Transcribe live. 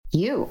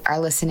You are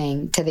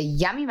listening to the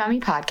Yummy Mummy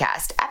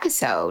Podcast,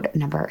 episode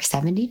number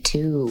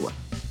 72.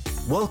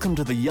 Welcome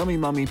to the Yummy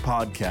Mummy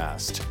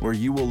Podcast, where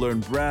you will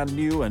learn brand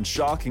new and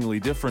shockingly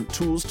different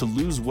tools to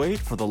lose weight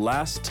for the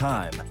last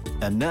time.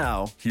 And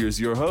now, here's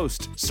your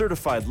host,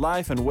 certified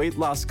life and weight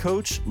loss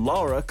coach,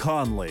 Laura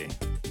Conley.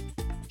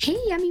 Hey,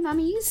 Yummy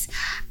Mummies.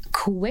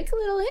 Quick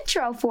little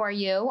intro for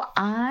you.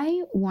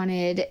 I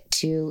wanted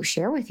to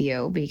share with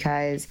you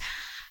because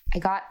I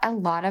got a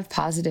lot of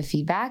positive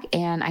feedback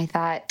and I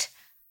thought,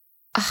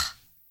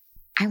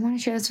 I want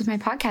to share this with my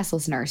podcast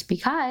listeners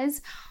because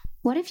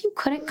what if you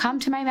couldn't come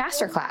to my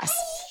masterclass?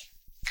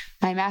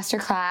 My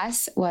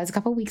masterclass was a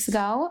couple weeks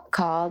ago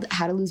called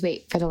How to Lose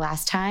Weight for the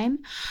Last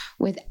Time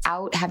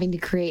Without Having to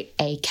Create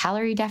a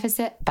Calorie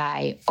Deficit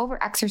by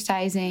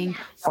Over-Exercising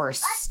or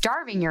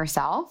Starving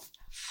Yourself,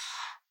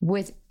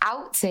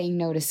 without saying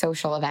no to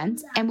social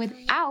events, and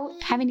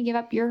without having to give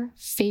up your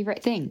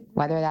favorite thing,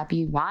 whether that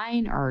be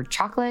wine or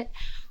chocolate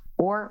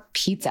or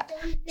pizza.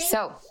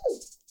 So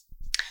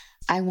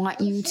I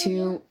want you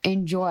to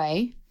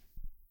enjoy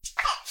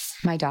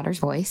my daughter's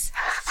voice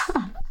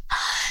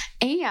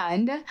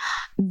and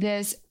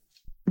this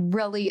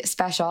really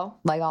special,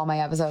 like all my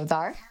episodes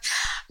are,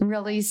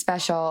 really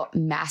special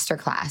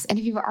masterclass. And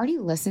if you've already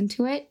listened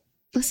to it,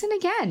 listen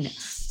again.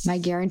 My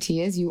guarantee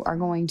is you are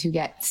going to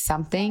get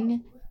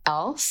something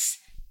else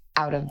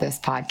out of this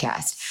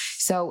podcast.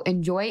 So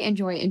enjoy.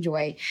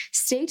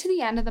 Stay to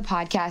the end of the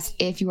podcast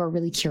if you are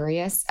really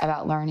curious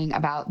about learning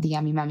about the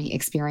Yummy Mummy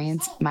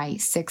Experience, my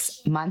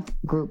 6-month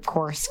group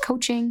course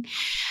coaching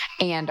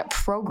and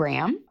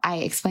program. I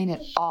explain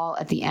it all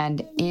at the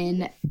end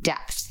in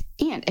depth.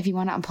 And if you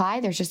want to apply,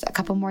 there's just a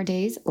couple more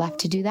days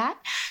left to do that.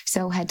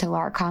 So head to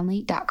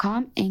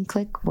lauraconley.com and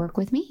click work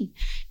with me.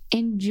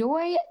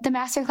 Enjoy the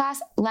masterclass.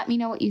 Let me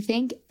know what you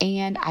think,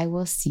 and I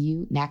will see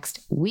you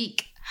next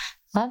week.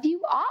 Love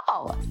you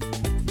all.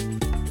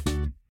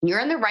 You're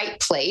in the right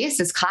place.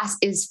 This class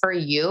is for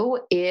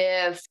you.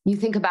 If you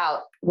think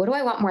about, what do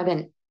I want more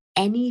than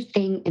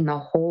anything in the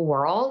whole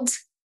world?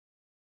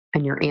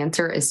 And your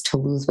answer is to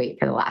lose weight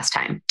for the last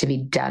time, to be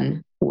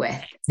done with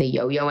the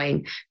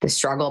yo-yoing, the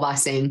struggle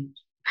busing,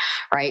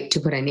 right? To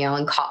put a nail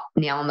in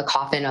the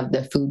coffin of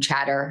the food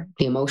chatter,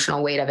 the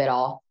emotional weight of it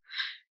all,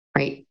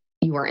 right?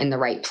 You are in the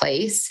right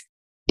place.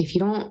 If you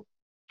don't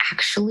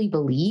actually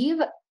believe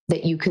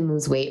that you can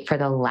lose weight for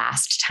the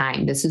last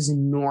time, this is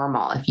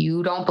normal. If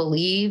you don't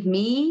believe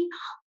me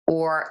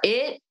or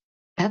it,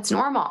 that's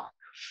normal.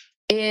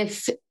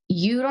 If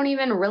you don't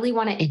even really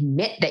want to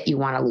admit that you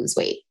want to lose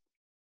weight,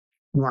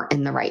 you are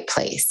in the right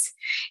place.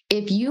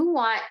 If you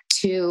want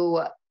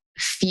to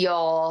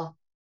feel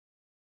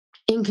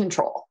in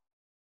control,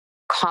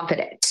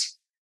 confident,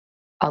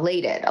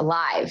 elated,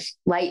 alive,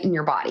 light in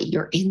your body,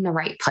 you're in the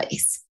right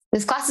place.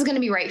 This class is going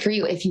to be right for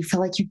you if you feel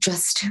like you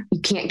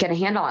can't get a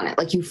handle on it.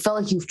 Like you feel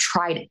like you've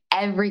tried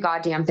every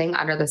goddamn thing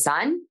under the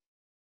sun.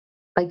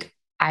 Like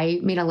I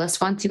made a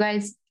list once, you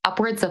guys,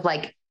 upwards of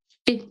like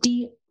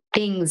 50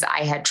 things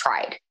I had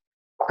tried.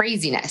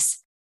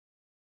 Craziness.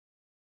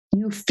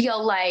 You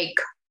feel like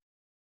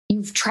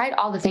you've tried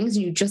all the things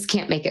and you just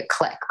can't make it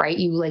click, right?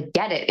 You like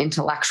get it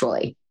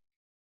intellectually.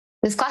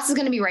 This class is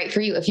going to be right for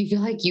you if you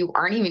feel like you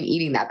aren't even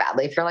eating that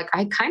badly. If you're like,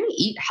 I kind of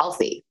eat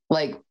healthy,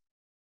 like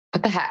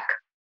what the heck?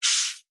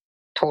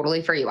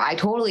 Totally for you. I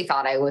totally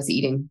thought I was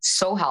eating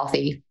so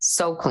healthy,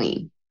 so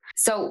clean.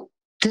 So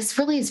this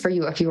really is for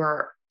you if you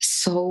are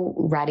so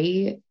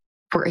ready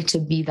for it to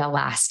be the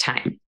last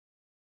time.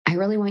 I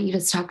really want you to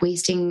stop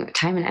wasting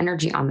time and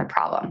energy on the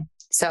problem.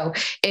 So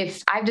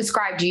if I've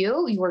described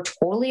you, you are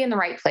totally in the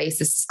right place.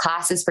 This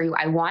class is for you.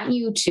 I want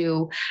you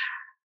to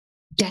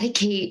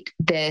dedicate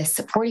this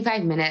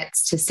 45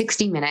 minutes to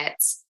 60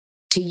 minutes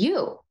to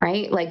you,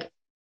 right? Like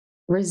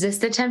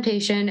resist the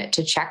temptation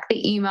to check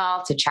the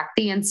email, to check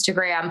the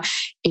Instagram,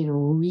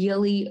 and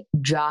really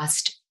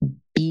just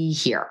be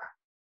here.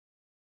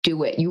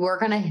 Do it. You are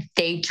going to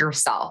thank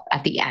yourself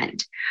at the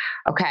end.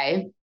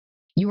 Okay.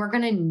 You are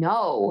going to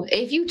know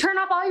if you turn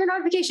off all your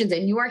notifications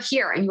and you are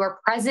here and you are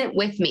present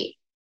with me.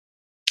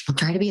 I'm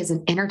trying to be as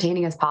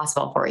entertaining as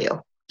possible for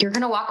you. You're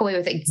going to walk away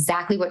with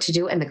exactly what to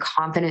do and the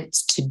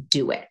confidence to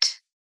do it.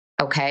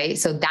 Okay.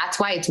 So that's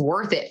why it's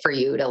worth it for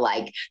you to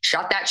like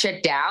shut that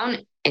shit down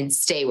and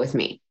stay with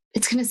me.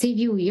 It's going to save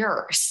you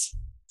years,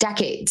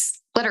 decades,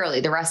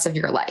 literally the rest of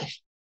your life.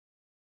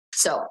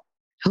 So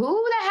who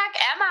the heck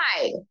am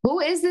I? Who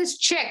is this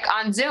chick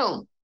on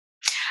Zoom?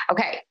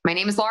 Okay. My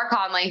name is Laura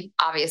Conley.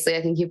 Obviously,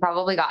 I think you've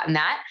probably gotten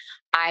that.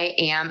 I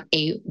am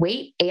a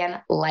weight and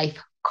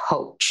life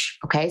coach.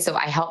 Okay. So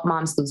I help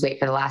moms lose weight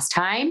for the last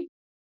time.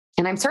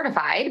 And I'm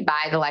certified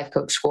by the Life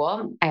Coach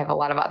School. I have a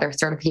lot of other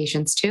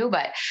certifications too,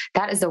 but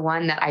that is the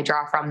one that I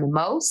draw from the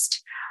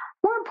most.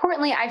 More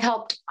importantly, I've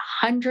helped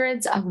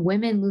hundreds of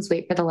women lose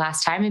weight for the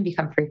last time and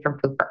become free from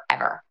food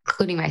forever,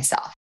 including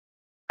myself.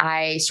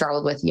 I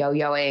struggled with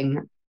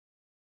yo-yoing,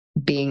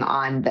 being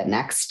on the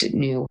next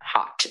new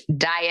hot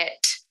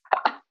diet.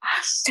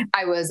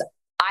 I was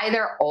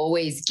either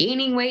always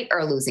gaining weight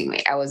or losing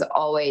weight. I was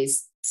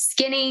always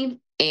skinny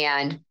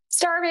and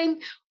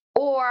starving,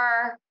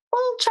 or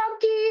little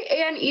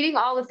chunky and eating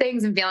all the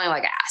things and feeling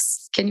like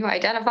ass. Can you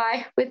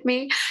identify with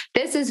me?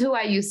 This is who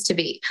I used to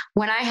be.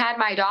 When I had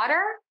my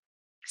daughter,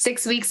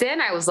 6 weeks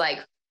in, I was like,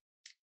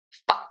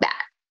 fuck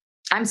that.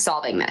 I'm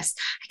solving this.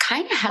 I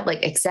kind of had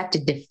like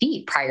accepted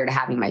defeat prior to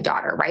having my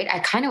daughter, right? I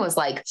kind of was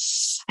like,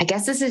 I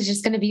guess this is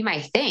just going to be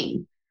my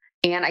thing.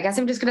 And I guess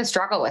I'm just going to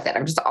struggle with it.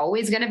 I'm just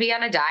always going to be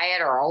on a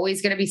diet or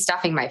always going to be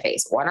stuffing my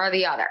face, one or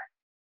the other.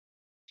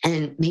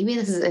 And maybe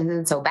this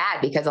isn't so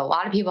bad because a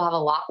lot of people have a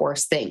lot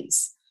worse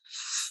things.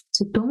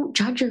 So don't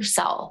judge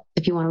yourself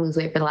if you want to lose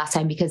weight for the last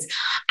time, because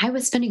I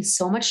was spending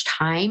so much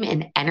time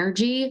and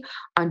energy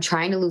on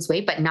trying to lose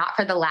weight, but not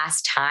for the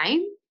last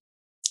time.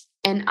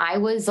 And I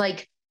was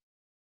like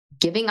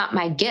giving up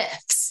my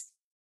gifts.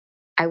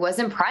 I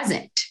wasn't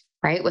present,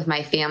 right? With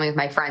my family, with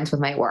my friends,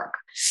 with my work.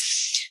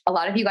 A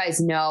lot of you guys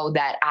know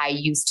that I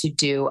used to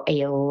do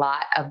a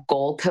lot of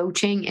goal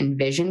coaching and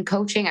vision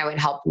coaching. I would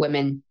help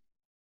women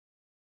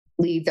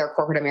leave their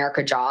corporate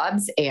America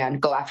jobs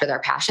and go after their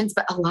passions.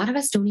 But a lot of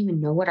us don't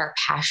even know what our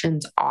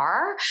passions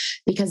are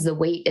because the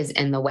weight is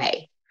in the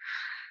way.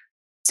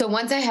 So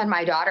once I had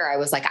my daughter, I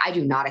was like, I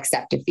do not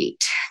accept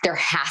defeat. There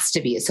has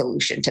to be a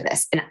solution to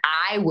this. And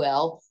I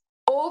will,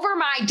 over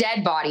my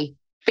dead body,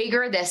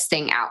 figure this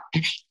thing out.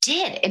 And I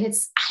did. And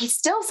I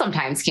still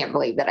sometimes can't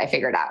believe that I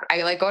figured out.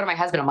 I like go to my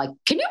husband. I'm like,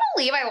 can you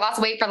believe I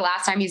lost weight for the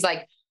last time? He's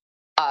like,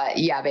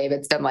 yeah, babe,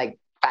 it's been like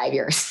 5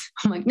 years.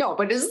 I'm like, no,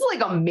 but this is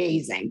like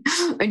amazing.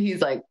 And he's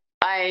like,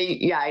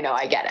 I know,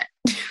 I get it.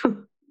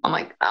 I'm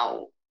like,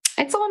 oh,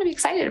 I still want to be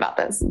excited about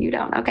this. And you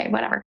don't. Okay,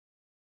 whatever.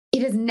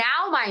 It is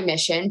now my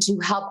mission to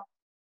help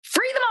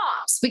free the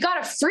moms. We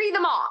got to free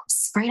the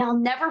moms, right? I'll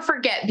never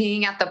forget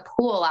being at the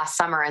pool last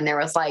summer and there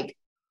was like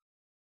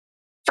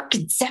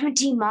freaking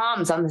 17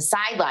 moms on the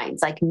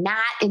sidelines, like not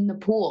in the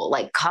pool,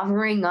 like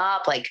covering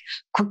up, like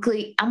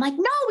quickly. I'm like,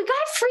 no, we got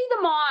to free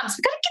the moms.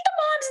 We got to get the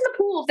moms in the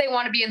pool if they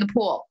want to be in the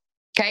pool.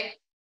 Okay.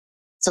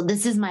 So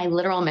this is my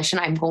literal mission.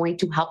 I'm going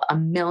to help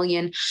 1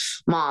 million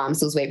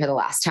moms lose weight for the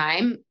last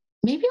time.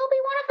 Maybe you'll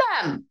be one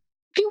of them.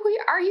 If you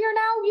are here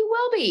now, you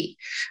will be.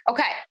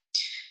 Okay.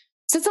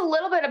 So it's a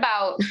little bit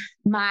about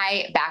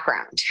my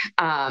background.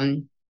 A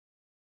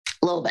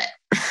little bit.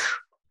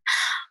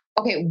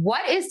 Okay.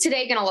 What is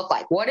today going to look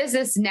like? What is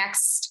this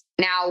next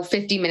now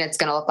 50 minutes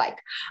going to look like?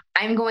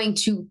 I'm going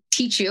to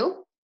teach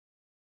you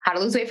how to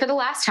lose weight for the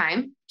last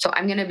time. So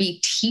I'm going to be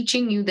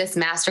teaching you this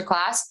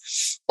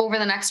masterclass over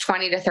the next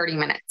 20 to 30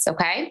 minutes.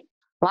 Okay.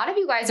 A lot of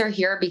you guys are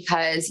here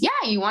because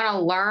you want to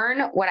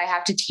learn what I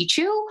have to teach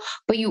you,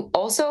 but you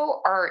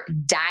also are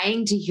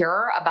dying to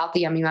hear about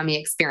the Yummy Mummy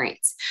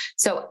experience.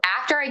 So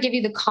after I give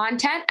you the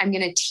content, I'm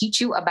going to teach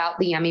you about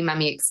the Yummy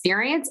Mummy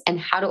experience and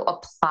how to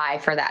apply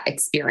for that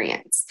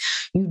experience.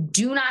 You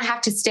do not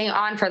have to stay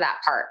on for that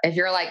part. If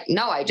you're like,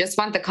 no, I just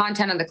want the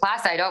content of the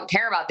class. I don't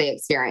care about the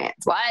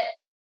experience. What?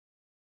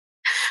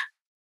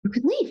 You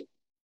can leave.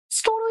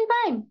 It's totally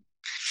fine.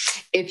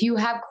 If you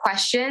have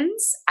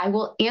questions, I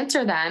will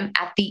answer them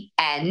at the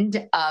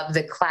end of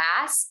the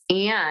class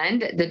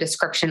and the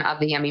description of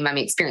the Yummy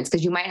Mummy experience,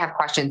 because you might have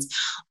questions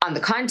on the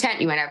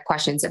content. You might have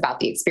questions about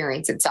the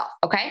experience itself.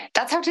 Okay.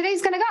 That's how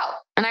today's going to go.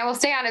 And I will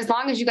stay on as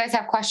long as you guys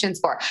have questions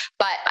for,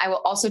 but I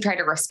will also try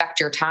to respect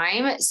your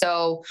time.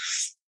 So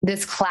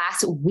this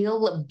class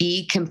will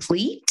be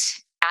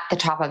complete at the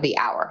top of the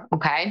hour.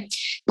 Okay.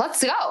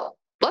 Let's go.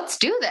 Let's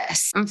do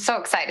this. I'm so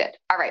excited.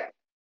 All right.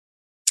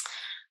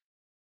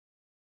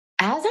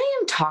 As I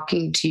am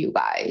talking to you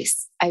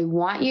guys, I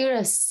want you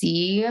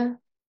to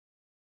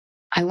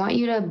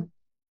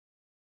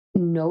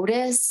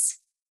notice,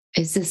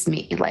 is this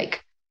me?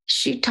 Like, is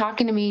she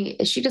talking to me?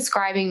 Is she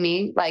describing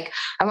me? Like,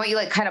 I want you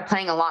like kind of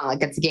playing along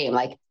like it's a game,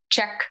 like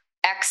check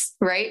X,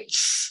 right?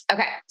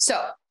 Okay.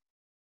 So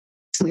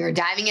we are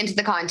diving into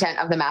the content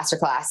of the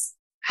masterclass,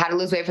 how to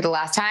lose weight for the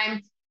last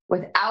time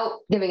without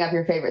giving up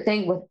your favorite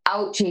thing,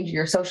 without changing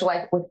your social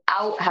life,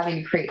 without having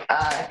to create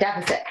a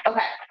deficit. Okay.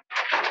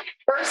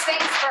 First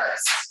things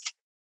first,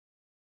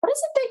 what is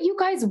it that you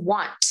guys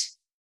want?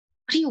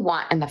 What do you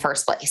want in the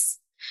first place?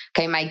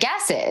 Okay, my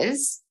guess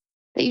is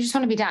that you just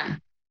want to be done,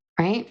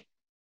 right?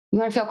 You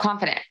want to feel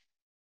confident.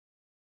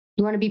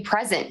 You want to be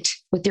present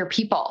with your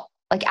people,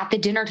 like at the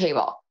dinner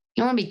table.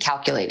 You don't want to be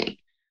calculating. You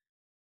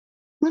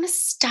want to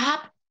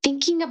stop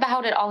thinking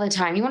about it all the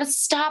time. You want to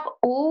stop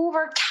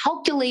over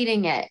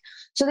calculating it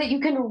so that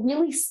you can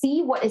really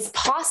see what is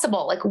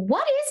possible. Like,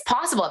 what is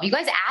possible? If you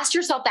guys asked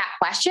yourself that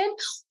question,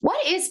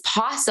 what is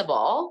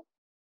possible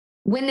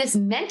when this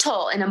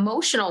mental and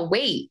emotional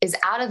weight is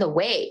out of the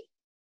way?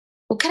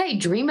 What could I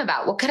dream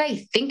about? What could I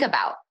think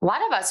about? A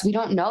lot of us, we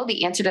don't know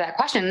the answer to that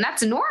question. And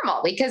that's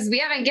normal because we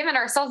haven't given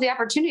ourselves the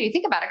opportunity to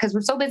think about it because we're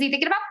so busy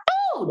thinking about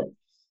food and what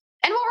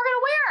we're going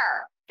to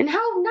wear and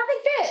how nothing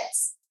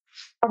fits.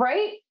 All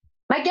right.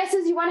 My guess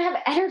is you want to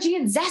have energy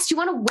and zest. You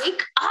want to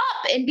wake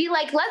up and be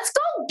like, let's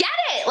go get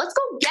it. Let's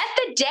go get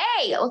the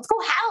day. Let's go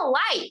have a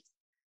life.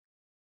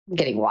 I'm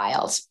getting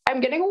wild. I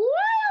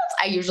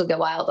usually get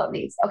wild on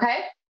these. Okay.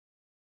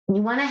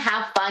 You want to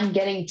have fun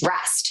getting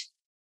dressed.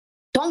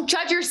 Don't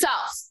judge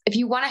yourself. If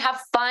you want to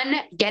have fun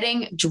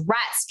getting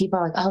dressed, people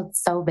are like, oh,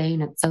 it's so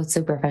vain. It's so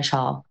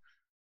superficial.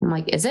 I'm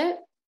like, is it?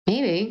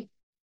 Maybe.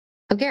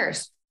 Who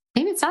cares?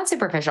 Maybe it's not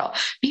superficial.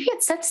 Maybe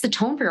it sets the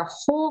tone for your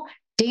whole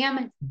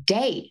damn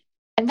day.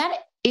 And that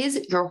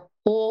is your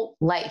whole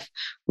life.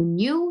 When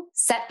you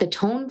set the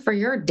tone for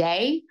your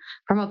day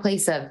from a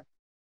place of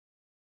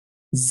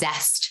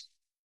zest,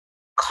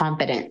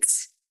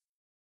 confidence,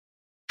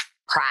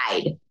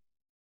 pride,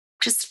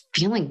 just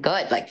feeling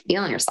good, like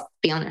feeling yourself,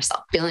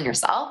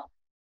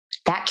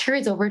 that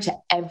carries over to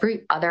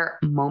every other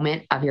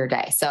moment of your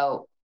day.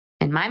 So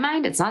in my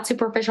mind, it's not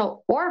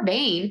superficial or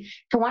vain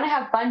to want to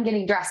have fun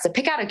getting dressed, to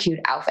pick out a cute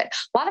outfit.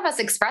 A lot of us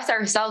express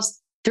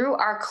ourselves through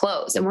our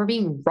clothes, and we're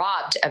being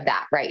robbed of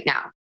that right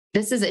now.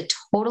 This is a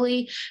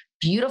totally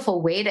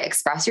beautiful way to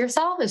express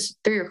yourself, is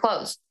through your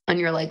clothes and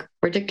your like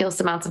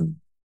ridiculous amounts of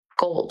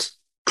gold.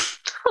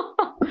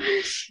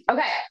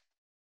 Okay.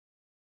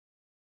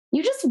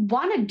 You just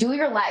want to do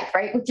your life,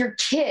 right? With your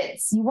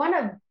kids. You want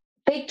to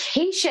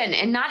vacation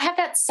and not have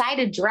that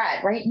sided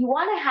dread, right? You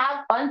want to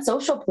have fun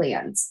social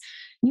plans.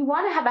 You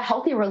want to have a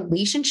healthy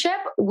relationship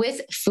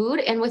with food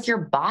and with your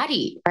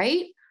body,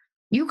 right?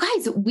 You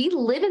guys, we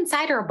live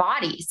inside our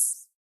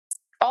bodies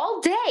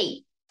all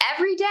day,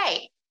 every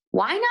day.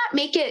 Why not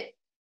make it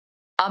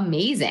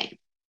amazing?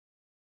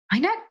 Why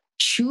not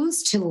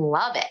choose to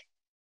love it?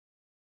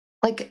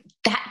 Like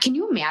that. Can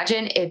you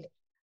imagine if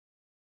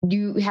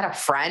you had a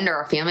friend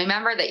or a family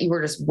member that you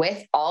were just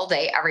with all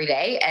day, every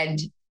day, and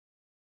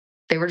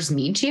they were just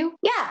mean to you?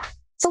 Yeah.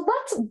 So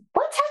let's have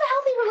a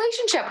healthy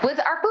relationship with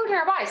our food and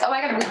our bodies. Oh,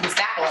 I got to move this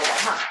back a little bit,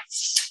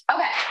 huh?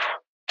 Okay.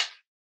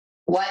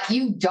 What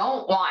you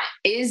don't want.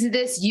 Is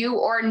this you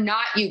or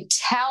not you?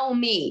 Tell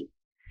me.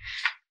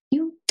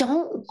 You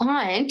don't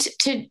want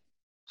to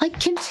like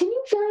continue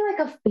feeling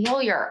like a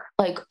failure.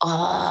 Like,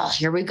 oh,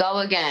 here we go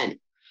again.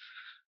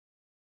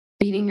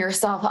 Beating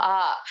yourself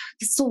up.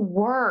 It's the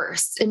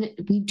worst. And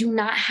we do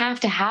not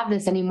have to have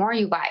this anymore,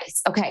 you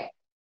guys. Okay.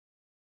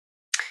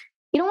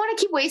 You don't want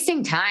to keep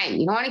wasting time.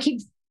 You don't want to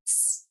keep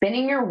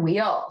spinning your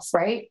wheels,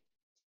 right?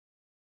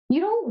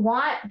 You don't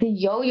want the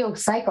yo-yo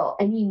cycle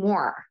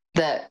anymore.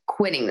 The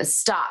quitting, the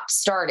stop,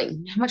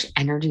 starting, how much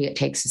energy it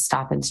takes to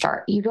stop and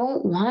start. You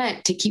don't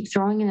want to keep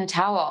throwing in the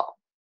towel,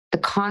 the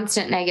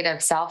constant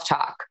negative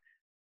self-talk.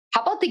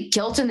 How about the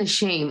guilt and the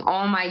shame?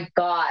 Oh my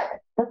God,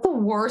 that's the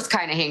worst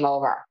kind of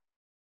hangover.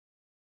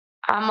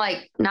 I'm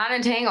like, not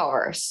into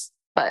hangovers,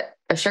 but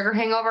a sugar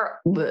hangover,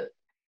 bleh.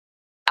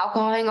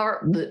 Alcohol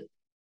hangover, bleh.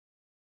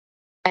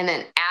 And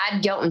then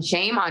add guilt and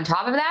shame on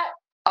top of that.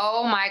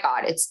 Oh my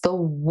God, it's the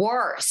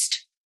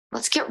worst.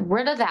 Let's get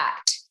rid of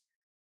that.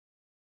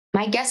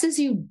 My guess is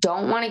you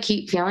don't want to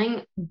keep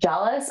feeling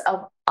jealous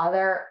of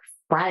other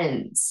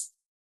friends.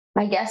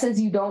 My guess is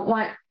you don't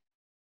want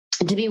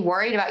to be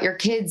worried about your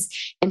kids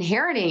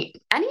inheriting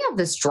any of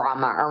this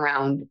drama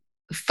around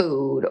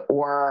food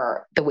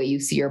or the way you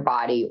see your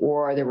body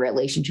or the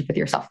relationship with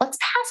yourself. Let's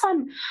pass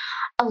on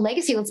a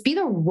legacy. Let's be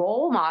the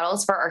role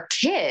models for our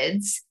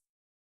kids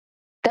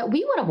that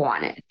we would have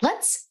wanted.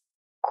 Let's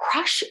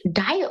crush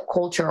diet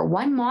culture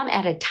one mom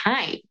at a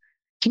time.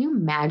 Can you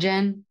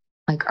imagine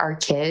like our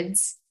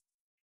kids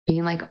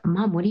being like,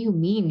 Mom, what do you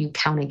mean you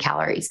counted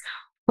calories?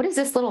 What is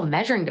this little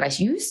measuring device?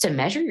 You used to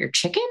measure your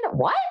chicken?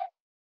 What?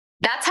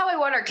 That's how I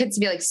want our kids to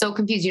be like so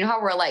confused. You know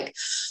how we're like,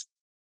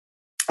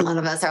 a lot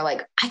of us are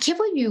like, I can't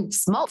believe you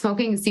smoke.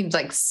 Smoking seems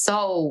like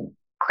so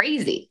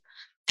crazy.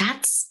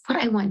 That's what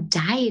I want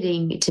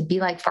dieting to be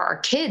like for our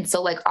kids.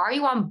 So like, are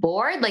you on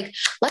board? Like,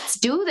 let's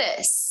do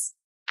this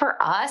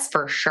for us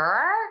for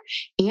sure.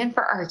 And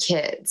for our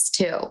kids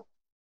too.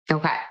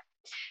 Okay.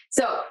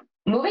 So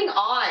moving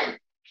on.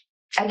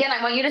 Again,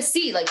 I want you to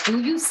see, like,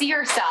 do you see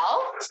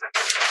yourself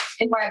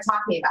in what I'm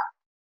talking about?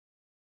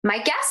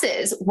 My guess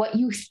is what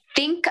you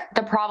think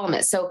the problem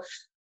is. So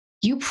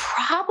you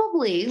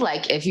probably,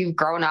 like, if you've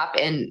grown up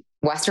in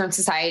Western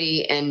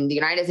society in the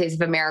United States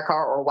of America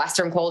or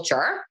Western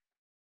culture,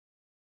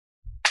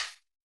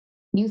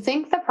 you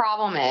think the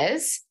problem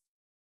is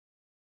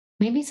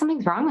maybe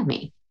something's wrong with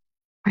me,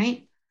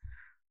 right?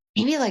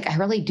 Maybe like I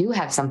really do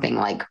have something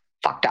like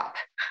fucked up.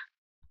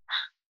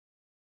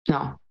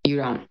 No, you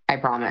don't. I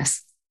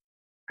promise.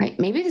 Right?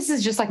 Maybe this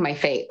is just like my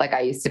fate, like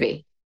I used to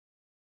be.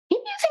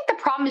 Maybe you think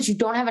the problem is you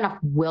don't have enough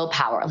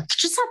willpower. Like you're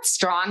just not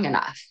strong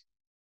enough.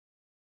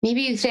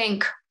 Maybe you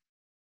think,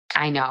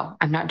 I know,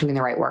 I'm not doing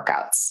the right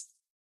workouts.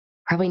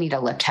 Probably need to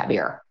lift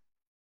heavier.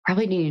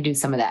 Probably need to do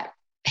some of that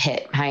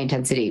HIIT, high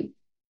intensity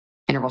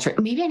interval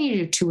training. Maybe I need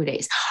to do 2 a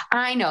days.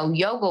 I know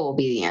yoga will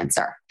be the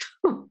answer.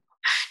 Did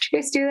you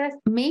guys do this?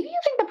 Maybe you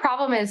think the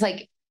problem is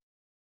like,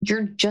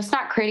 you're just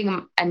not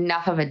creating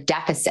enough of a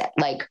deficit.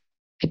 Like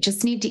I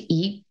just need to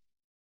eat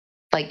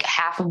like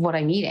half of what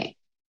I'm eating,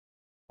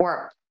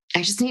 or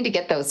I just need to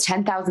get those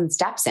 10,000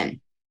 steps in,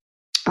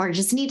 or I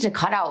just need to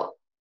cut out,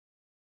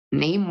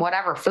 name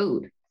whatever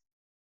food.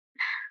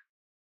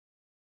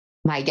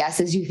 My guess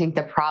is you think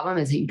the problem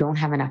is that you don't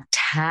have enough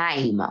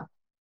time.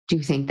 Do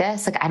you think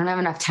this? Like, I don't have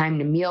enough time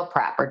to meal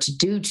prep or to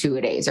do 2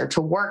 a days or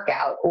to work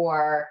out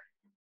or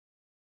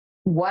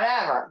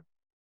whatever.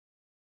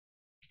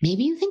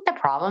 Maybe you think the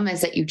problem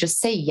is that you just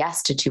say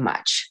yes to too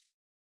much.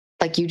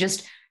 Like you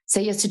just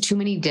say yes to too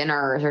many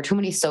dinners or too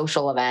many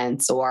social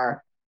events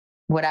or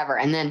whatever.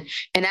 And then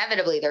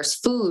inevitably there's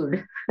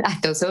food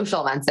at those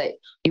social events that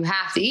you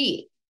have to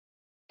eat.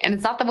 And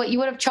it's not what you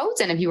would have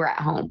chosen if you were at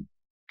home.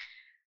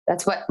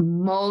 That's what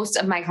most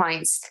of my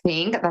clients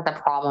think that the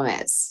problem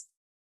is.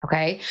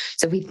 Okay.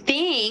 So if we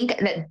think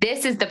that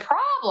this is the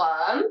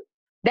problem,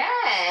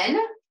 then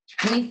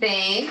we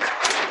think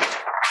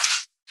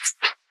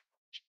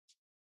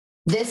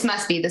this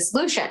must be the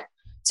solution.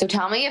 So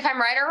tell me if I'm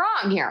right or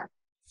wrong here.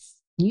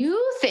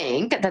 You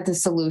think that the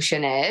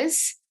solution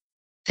is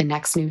the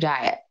next new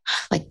diet,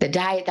 like the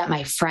diet that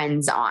my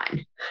friend's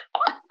on,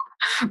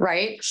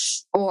 right?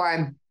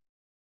 Or,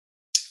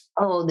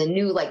 oh, the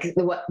new, like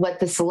what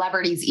the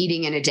celebrity's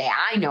eating in a day.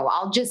 I know,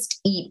 I'll just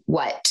eat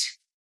what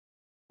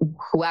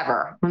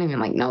whoever, I don't even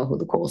like know who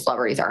the cool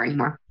celebrities are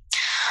anymore.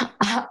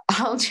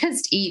 I'll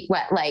just eat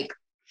what, like,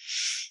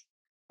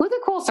 who are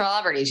the cool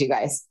celebrities, you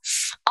guys?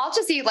 I'll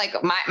just eat like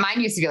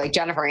mine used to be like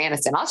Jennifer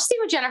Aniston. I'll just see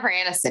what Jennifer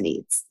Aniston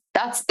eats.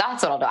 That's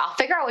what I'll do. I'll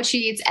figure out what she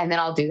eats and then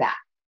I'll do that,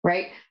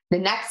 right? The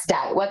next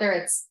diet, whether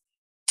it's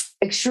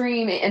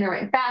extreme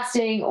intermittent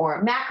fasting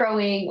or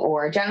macroing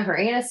or Jennifer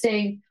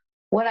Aniston,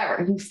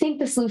 whatever. You think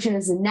the solution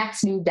is the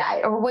next new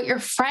diet or what your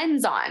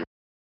friend's on.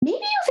 Maybe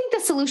you think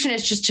the solution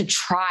is just to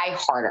try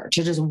harder,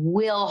 to just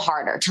will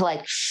harder, to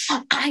like,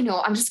 I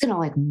know, I'm just going to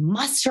like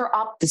muster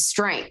up the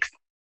strength.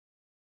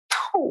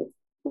 No,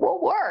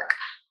 will work.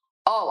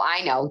 Oh,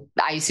 I know.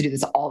 I used to do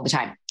this all the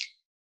time.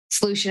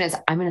 Solution is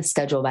I'm going to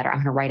schedule better. I'm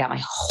going to write out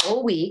my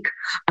whole week.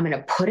 I'm going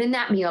to put in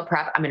that meal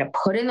prep. I'm going to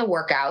put in the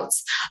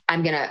workouts.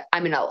 I'm going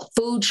to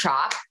food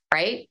shop,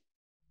 right?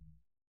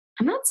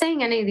 I'm not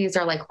saying any of these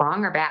are like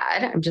wrong or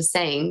bad. I'm just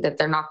saying that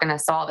they're not going to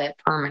solve it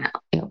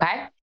permanently.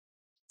 Okay.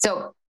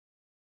 So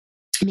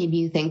maybe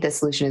you think the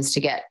solution is to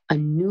get a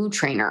new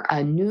trainer,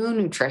 a new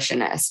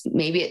nutritionist.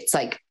 Maybe it's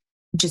like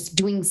just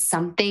doing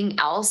something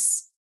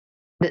else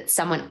that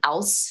someone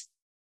else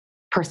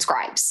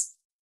prescribes.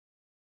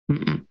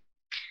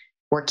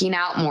 Working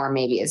out more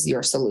maybe is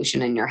your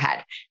solution in your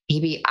head.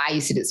 Maybe I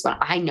used to do this one.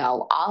 I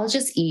know I'll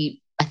just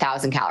eat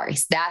 1,000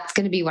 calories. That's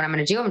going to be what I'm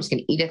going to do. I'm just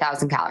going to eat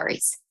 1,000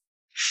 calories.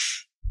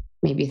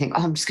 Maybe you think,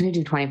 oh, I'm just going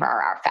to do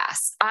 24-hour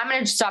fast. I'm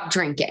going to stop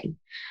drinking.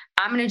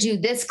 I'm going to do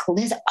this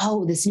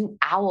new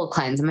owl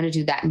cleanse. I'm going to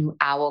do that new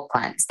owl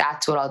cleanse.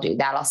 That's what I'll do.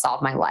 That'll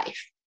solve my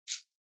life.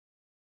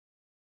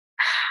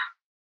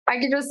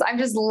 I'm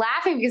just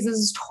laughing because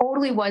this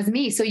totally was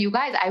me. So you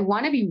guys, I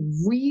want to be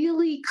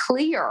really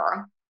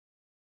clear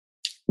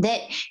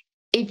that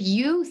if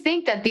you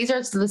think that these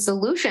are the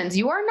solutions,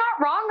 you are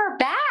not wrong or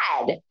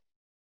bad.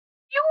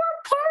 You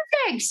are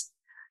perfect.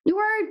 You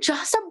are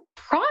just a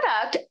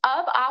product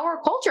of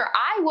our culture.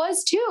 I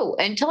was too,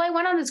 until I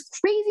went on this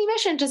crazy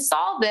mission to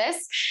solve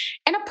this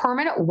in a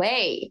permanent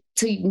way.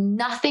 So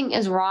nothing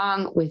is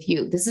wrong with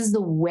you. This is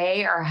the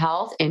way our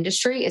health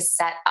industry is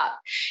set up,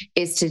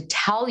 is to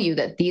tell you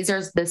that these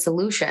are the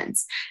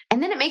solutions.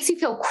 And then it makes you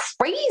feel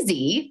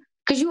crazy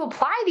because you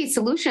apply these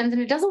solutions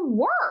and it doesn't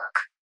work.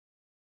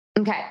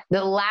 Okay.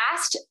 The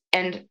last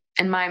and,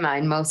 in my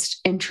mind, most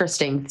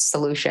interesting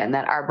solution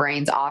that our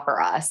brains offer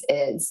us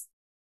is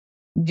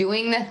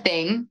doing the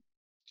thing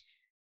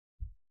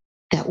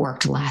that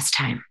worked last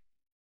time.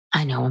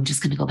 I know, I'm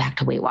just going to go back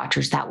to Weight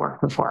Watchers. That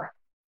worked before.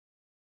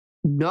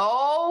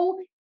 No,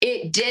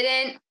 it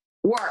didn't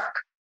work.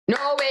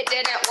 No, it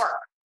didn't work.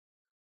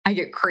 I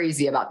get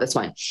crazy about this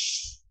one.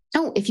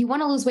 No, if you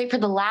want to lose weight for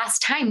the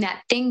last time,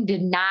 that thing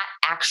did not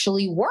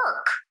actually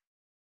work.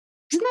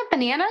 Isn't that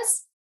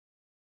bananas?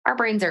 Our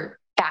brains are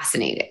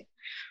fascinated.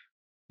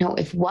 No,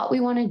 if what we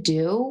want to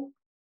do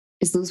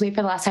is lose weight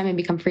for the last time and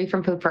become free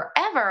from food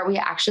forever, we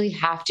actually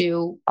have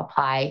to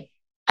apply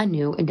a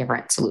new and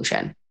different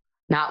solution,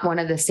 not one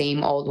of the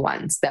same old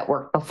ones that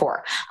worked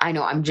before. I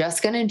know, I'm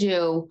just going to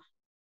do,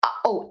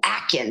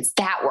 Atkins,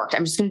 that worked.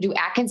 I'm just going to do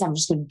Atkins. I'm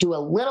just going to do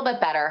a little bit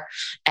better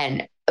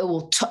and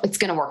it's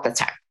going to work this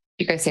time.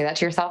 You guys say that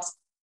to yourselves?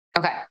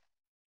 Okay.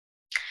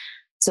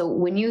 So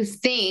when you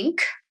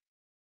think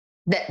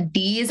that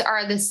these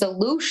are the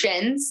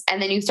solutions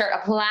and then you start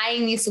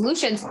applying these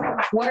solutions,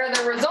 what are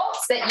the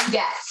results that you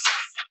get?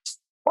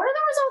 What are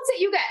the results that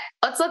you get?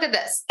 Let's look at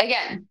this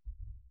again.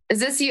 Is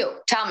this you?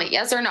 Tell me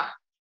yes or no.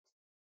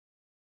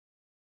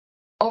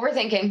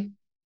 Overthinking,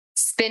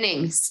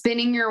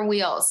 spinning your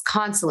wheels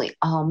constantly.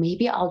 Oh,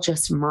 maybe I'll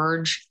just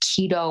merge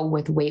keto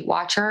with Weight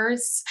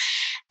Watchers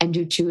and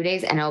do 2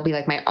 days and it'll be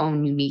like my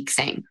own unique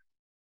thing.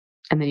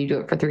 And then you do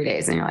it for 3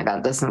 days and you're like, oh,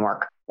 this doesn't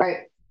work.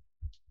 Right.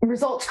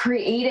 Results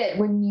created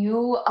when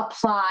you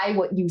apply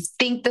what you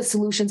think the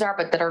solutions are,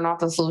 but that are not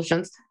the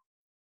solutions.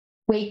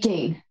 Weight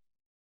gain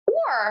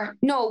or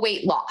no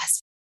weight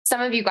loss. Some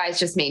of you guys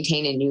just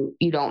maintain and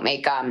you don't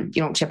make,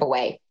 you don't chip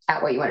away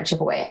at what you want to chip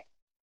away at.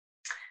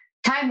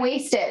 Time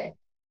wasted.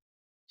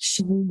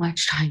 So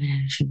much time and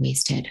energy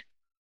wasted.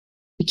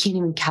 We can't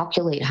even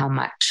calculate how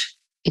much.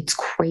 It's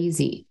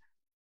crazy.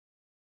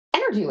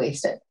 Energy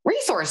wasted.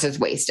 Resources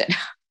wasted.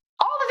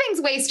 All the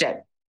things wasted.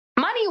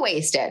 Money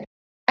wasted.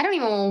 I don't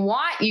even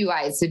want you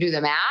guys to do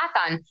the math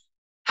on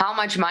how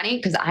much money,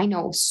 because I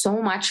know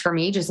so much for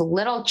me, just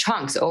little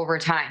chunks over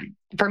time.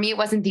 For me, it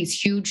wasn't these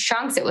huge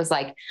chunks. It was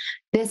like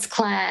this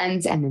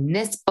cleanse and then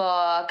this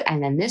book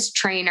and then this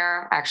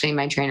trainer. Actually,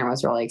 my trainer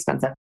was really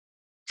expensive.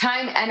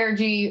 Time,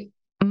 energy,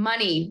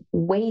 money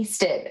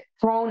wasted,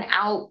 thrown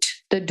out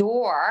the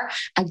door.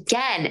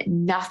 Again,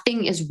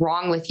 nothing is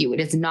wrong with you.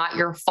 It is not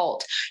your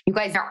fault. You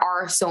guys, there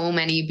are so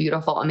many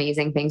beautiful,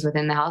 amazing things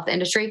within the health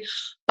industry,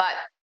 but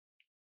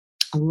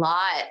a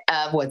lot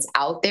of what's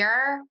out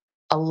there,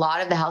 a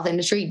lot of the health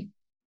industry,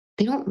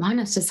 they don't want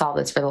us to solve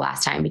this for the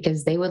last time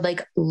because they would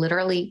like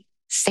literally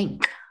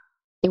sink.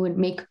 It would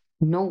make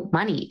no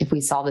money if we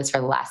solve this for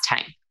the last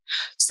time.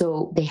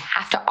 So they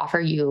have to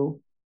offer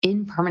you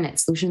impermanent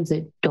solutions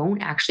that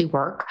don't actually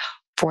work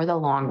for the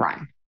long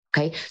run.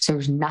 Okay. So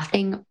there's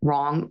nothing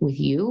wrong with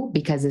you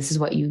because this is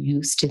what you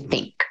used to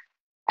think.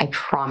 I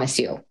promise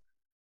you.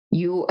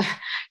 You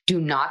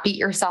do not beat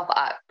yourself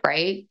up,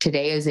 right?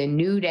 Today is a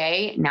new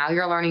day. Now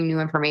you're learning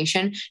new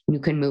information. You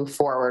can move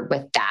forward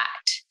with that.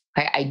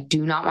 Okay? I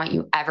do not want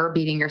you ever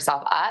beating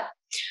yourself up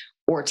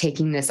or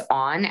taking this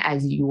on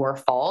as your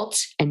fault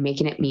and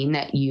making it mean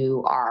that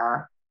you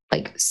are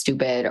like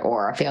stupid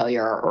or a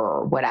failure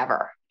or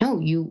whatever.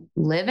 No, you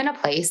live in a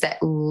place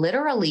that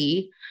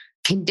literally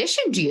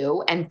conditioned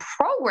you and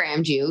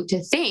programmed you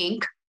to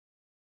think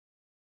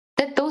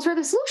that those were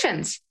the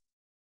solutions.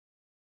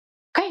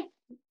 Okay.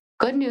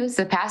 Good news.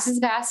 The past is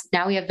the past.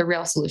 Now we have the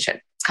real solution.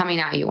 It's coming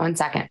at you. 1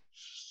 second.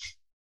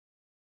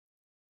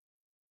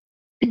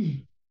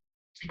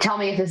 Tell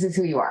me if this is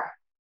who you are.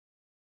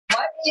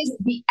 What is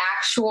the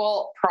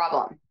actual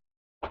problem?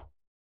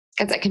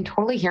 Because I can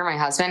totally hear my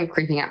husband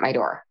creeping at my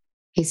door.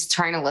 He's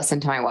trying to listen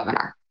to my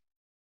webinar.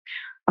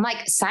 I'm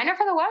like, sign up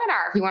for the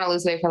webinar if you want to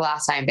lose weight for the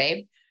last time,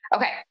 babe.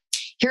 Okay.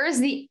 Here's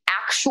the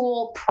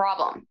actual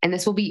problem. And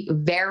this will be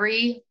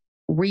very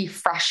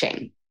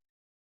refreshing.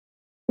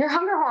 Your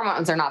hunger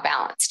hormones are not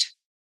balanced.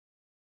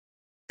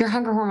 Your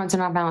hunger hormones are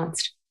not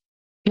balanced.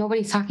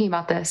 Nobody's talking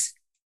about this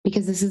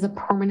because this is a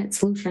permanent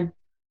solution.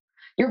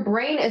 Your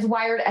brain is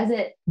wired as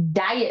a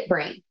diet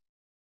brain.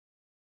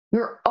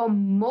 Your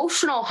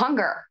emotional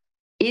hunger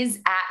is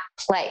at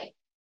play.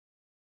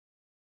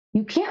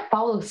 You can't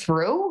follow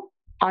through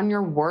on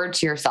your word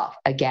to yourself.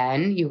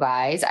 Again, you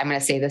guys, I'm going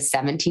to say this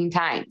 17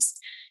 times.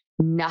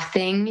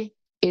 Nothing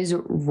is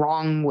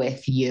wrong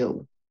with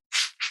you.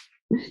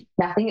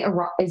 Nothing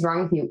is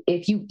wrong with you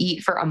if you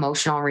eat for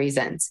emotional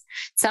reasons.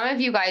 Some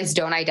of you guys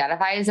don't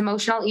identify as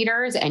emotional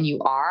eaters and you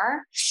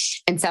are,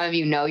 and some of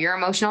you know you're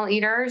emotional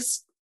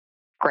eaters.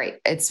 Great.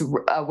 It's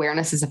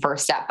awareness is the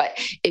first step. But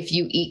if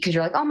you eat because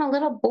you're like, oh, I'm a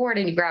little bored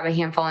and you grab a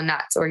handful of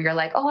nuts, or you're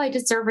like, oh, I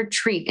deserve a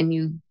treat and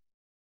you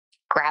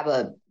grab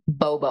a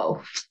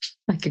Bobo,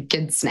 like a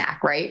kid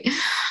snack, right?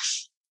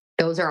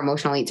 Those are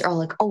emotional eats. Or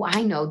like, oh,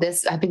 I know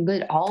this. I've been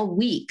good all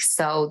week.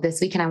 So this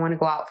weekend I want to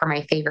go out for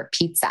my favorite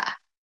pizza.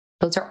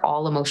 Those are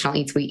all emotional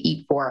eats. We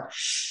eat for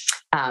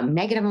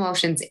negative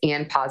emotions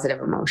and positive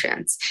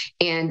emotions.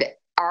 And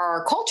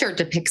our culture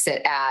depicts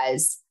it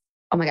as,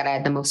 oh my God, I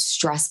had the most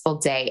stressful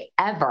day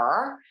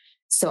ever.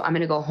 So I'm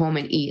going to go home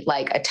and eat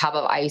like a tub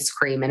of ice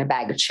cream and a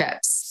bag of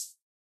chips.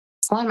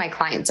 A lot of my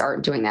clients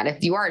aren't doing that.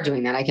 If you are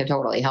doing that, I can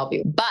totally help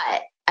you.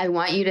 But I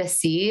want you to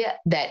see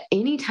that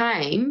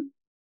anytime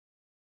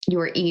you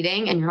are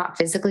eating and you're not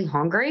physically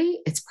hungry,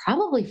 it's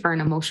probably for an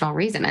emotional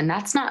reason. And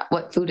that's not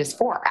what food is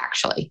for,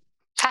 actually.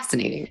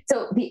 Fascinating.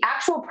 So the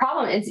actual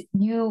problem is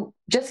you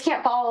just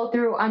can't follow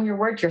through on your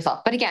word to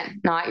yourself. But again,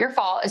 not your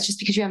fault. It's just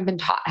because you haven't been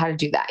taught how to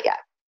do that yet.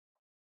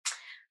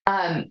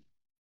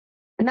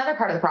 Another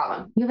part of the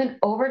problem, you have an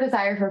over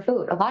desire for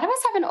food. A lot of us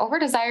have an over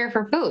desire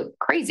for food.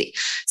 Crazy.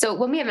 So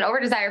when we have an over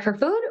desire for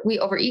food, we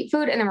overeat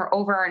food and then we're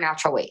over our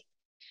natural weight.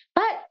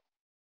 But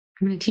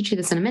I'm going to teach you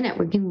this in a minute.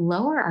 We can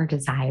lower our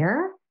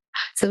desire.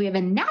 So we have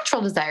a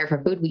natural desire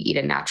for food. We eat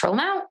a natural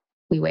amount.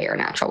 We weigh our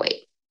natural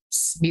weight.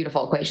 It's a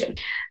beautiful equation.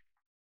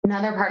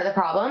 Another part of the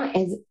problem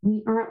is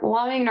we aren't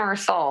loving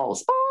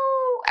ourselves.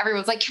 Oh,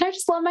 everyone's like, can I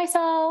just love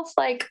myself?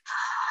 Like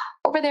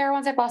over there,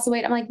 once I've lost the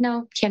weight, I'm like,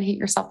 no, can't hate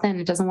yourself then.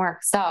 It doesn't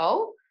work.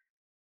 So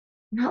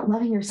you're not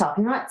loving yourself.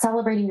 You're not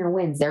celebrating your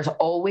wins. There's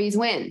always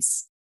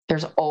wins.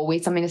 There's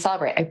always something to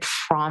celebrate. I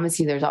promise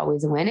you there's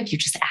always a win if you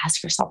just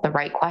ask yourself the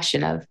right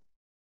question of,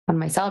 what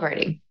am I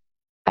celebrating?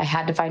 If I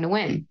had to find a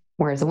win,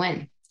 where's the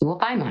win? You will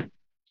find one.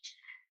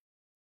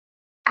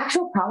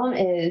 Actual problem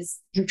is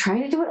you're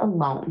trying to do it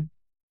alone.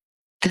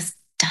 This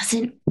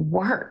doesn't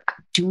work.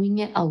 Doing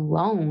it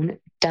alone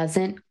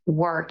doesn't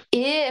work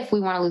if we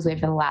want to lose weight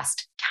for the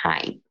last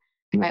time.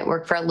 It might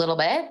work for a little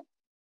bit.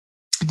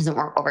 It doesn't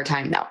work over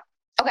time though.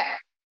 Okay.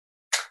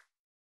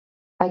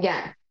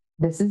 Again,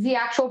 this is the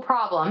actual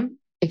problem.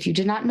 If you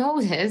did not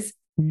know this,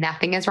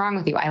 nothing is wrong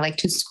with you. I like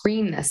to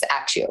scream this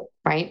at you,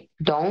 right?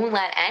 Don't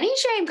let any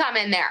shame come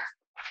in there.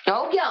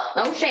 No guilt,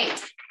 no shame.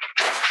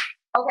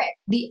 Okay.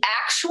 The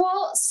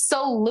actual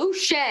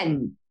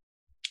solution.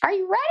 Are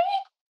you ready?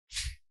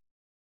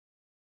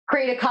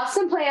 Create a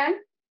custom plan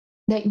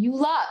that you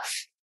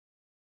love.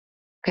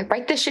 Okay,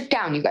 write this shit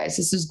down, you guys.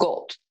 This is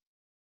gold.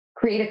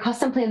 Create a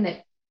custom plan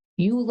that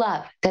you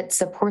love, that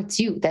supports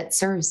you, that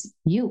serves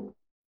you,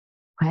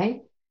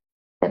 okay?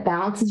 That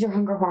balances your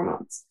hunger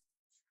hormones.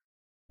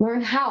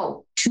 Learn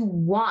how to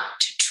want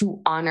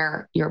to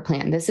honor your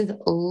plan. This is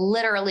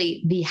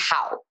literally the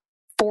how.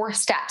 4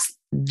 steps.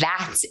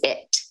 That's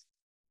it.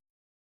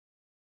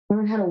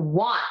 Learn how to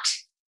want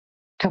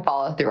to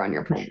follow through on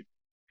your plan.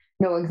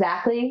 Know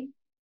exactly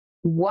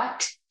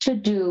what to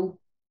do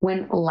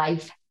when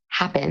life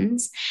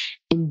happens,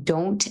 and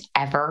don't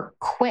ever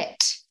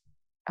quit.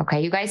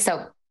 Okay, you guys?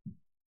 So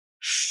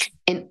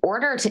in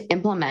order to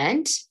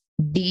implement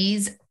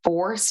these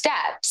 4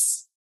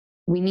 steps,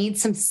 we need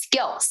some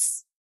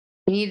skills.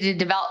 We need to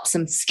develop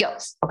some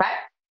skills, okay?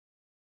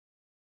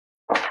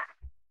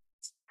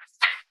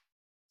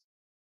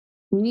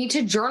 We need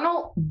to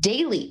journal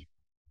daily.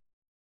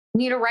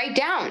 We need to write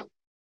down,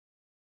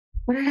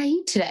 what did I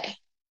eat today?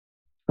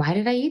 Why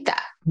did I eat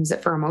that? Was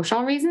it for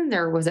emotional reasons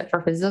or was it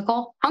for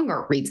physical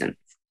hunger reasons?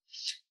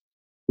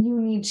 You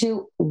need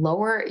to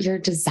lower your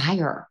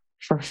desire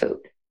for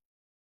food.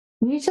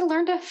 You need to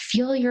learn to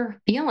feel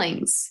your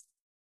feelings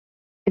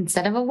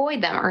instead of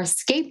avoid them or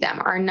escape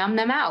them or numb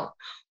them out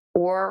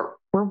or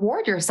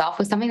reward yourself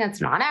with something that's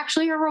not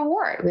actually a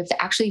reward. We have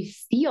to actually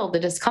feel the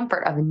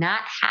discomfort of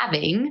not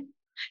having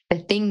the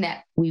thing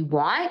that we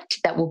want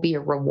that will be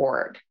a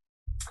reward.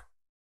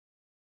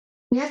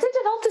 We have to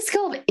develop the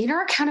skill of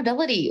inner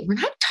accountability. We're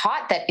not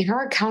taught that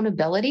inner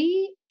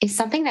accountability is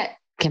something that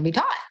can be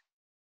taught.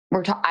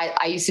 We're taught.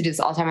 I used to do this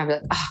all the time. I'd be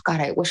like, oh God,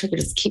 I wish I could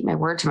just keep my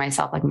word to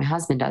myself like my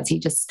husband does. He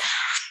just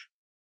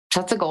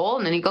sets a goal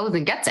and then he goes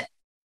and gets it.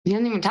 He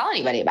doesn't even tell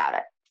anybody about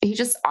it. He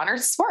just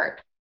honors his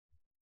word.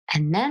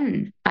 And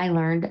then I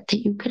learned that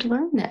you could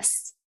learn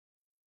this.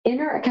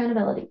 Inner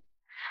accountability.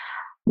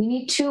 We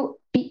need to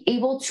be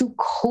able to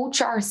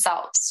coach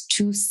ourselves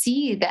to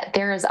see that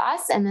there is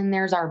us and then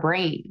there's our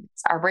brains.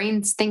 Our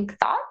brains think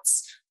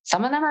thoughts.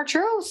 Some of them are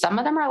true, some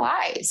of them are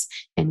lies.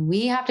 And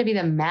we have to be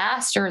the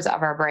masters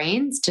of our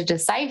brains to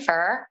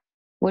decipher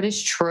what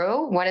is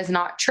true, what is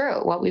not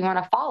true, what we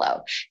want to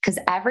follow. Because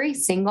every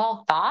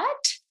single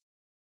thought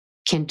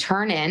can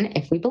turn in,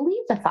 if we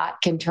believe the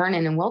thought, can turn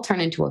in and will turn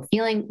into a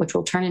feeling, which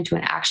will turn into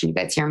an action. You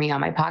guys hear me on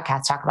my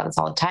podcast talk about this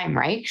all the time,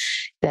 right?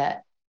 The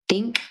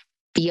think,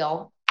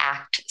 feel,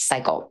 act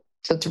cycle.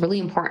 So it's really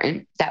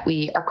important that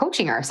we are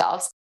coaching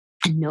ourselves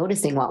and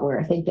noticing what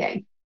we're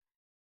thinking.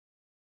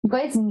 You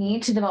guys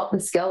need to develop the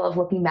skill of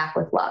looking back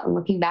with love and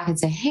looking back and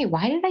say, hey,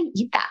 why did I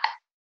eat that?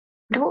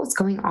 I wonder what was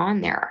going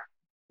on there.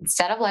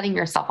 Instead of letting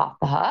yourself off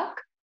the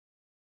hook,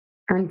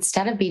 or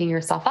instead of beating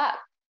yourself up,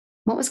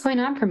 what was going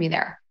on for me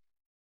there?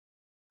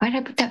 Why did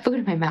I put that food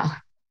in my mouth?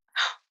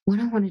 What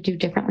do I want to do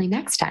differently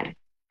next time?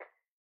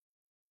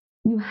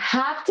 You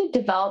have to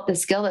develop the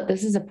skill that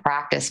this is a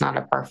practice, not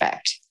a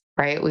perfect,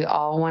 right? We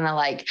all want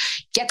to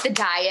get the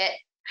diet,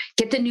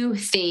 get the new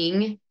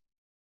thing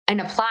and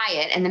apply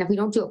it. And then if we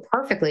don't do it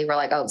perfectly, we're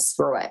like, oh,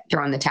 screw it,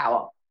 throw in the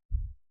towel.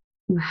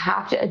 You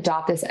have to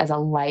adopt this as a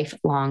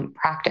lifelong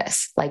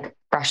practice, like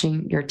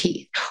brushing your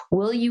teeth.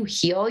 Will you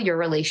heal your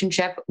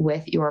relationship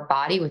with your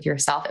body, with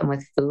yourself, and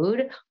with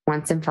food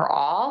once and for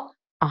all?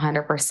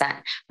 100%.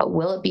 But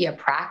will it be a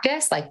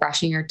practice like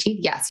brushing your teeth?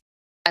 Yes.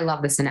 I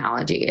love this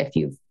analogy if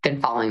you've been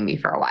following me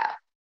for a while.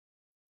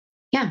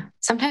 Yeah.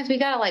 Sometimes we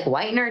got to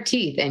whiten our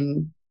teeth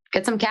and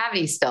get some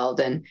cavities filled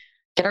and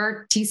get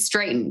our teeth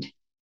straightened.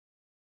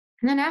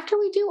 And then after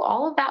we do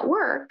all of that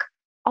work,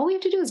 all we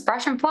have to do is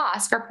brush and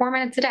floss for 4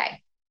 minutes a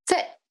day.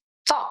 That's it.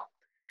 That's all.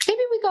 Maybe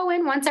we go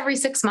in once every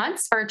 6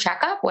 months for a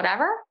checkup,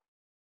 whatever.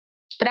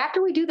 But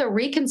after we do the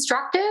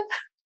reconstructive,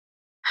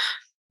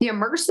 the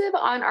immersive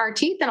on our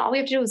teeth, then all we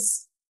have to do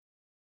is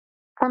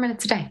 4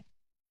 minutes a day.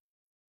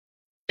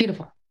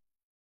 Beautiful.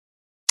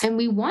 And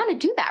we want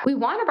to do that. We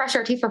want to brush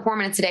our teeth for 4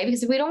 minutes a day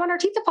because we don't want our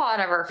teeth to fall out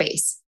of our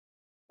face.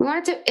 We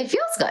want it to, it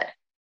feels good.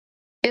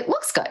 It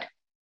looks good.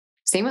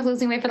 Same with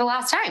losing weight for the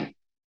last time.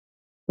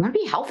 We want to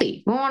be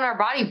healthy. We don't want our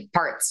body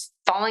parts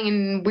falling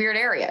in weird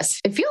areas.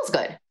 It feels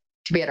good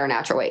to be at our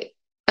natural weight.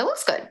 It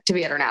looks good to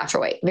be at our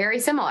natural weight. Very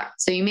similar.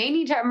 So you may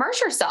need to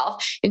immerse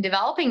yourself in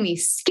developing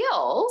these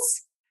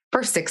skills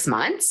for 6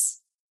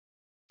 months.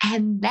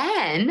 And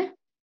then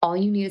all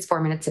you need is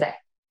 4 minutes a day.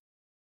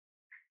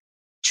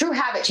 True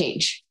habit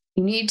change.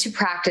 You need to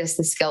practice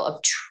the skill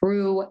of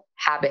true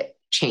habit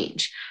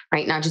change,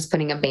 right? Not just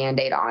putting a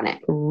Band-Aid on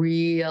it,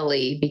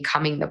 really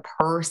becoming the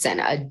person,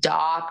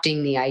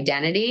 adopting the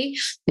identity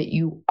that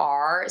you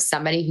are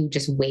somebody who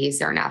just weighs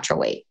their natural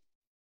weight.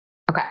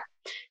 Okay.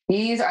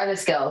 These are the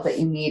skills that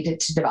you need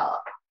to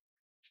develop.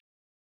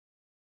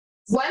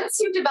 Once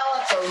you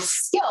develop those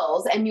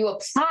skills and you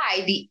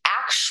apply the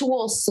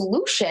actual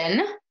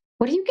solution,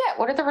 what do you get?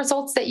 What are the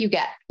results that you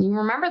get? You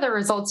remember the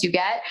results you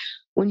get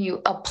when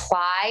you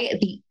apply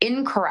the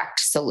incorrect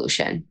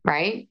solution,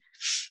 right?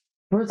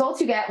 The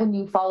results you get when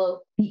you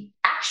follow the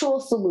actual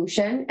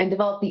solution and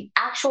develop the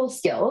actual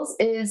skills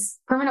is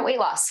permanent weight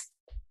loss.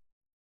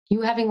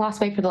 You having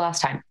lost weight for the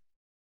last time.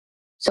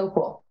 So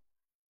cool.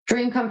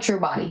 Dream come true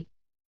body.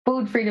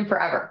 Food freedom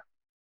forever.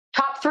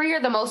 Top 3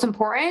 are the most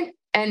important,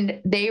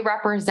 and they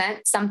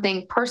represent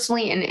something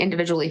personally and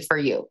individually for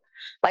you.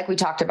 Like we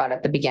talked about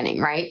at the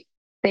beginning, right?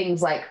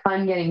 Things like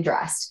fun getting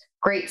dressed,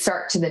 great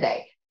start to the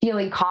day,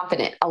 feeling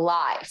confident,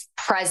 alive,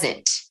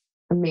 present,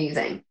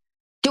 amazing.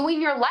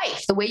 Doing your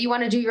life the way you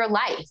want to do your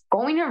life,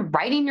 going and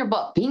writing your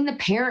book, being the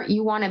parent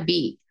you want to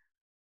be,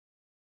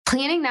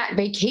 planning that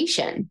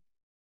vacation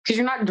because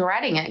you're not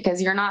dreading it,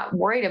 because you're not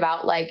worried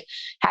about like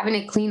having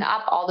to clean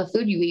up all the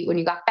food you eat when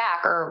you got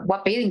back or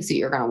what bathing suit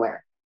you're going to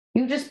wear.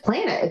 You just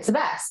plan it. It's the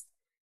best.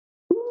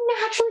 You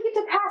naturally get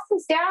to pass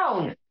this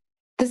down,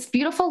 this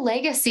beautiful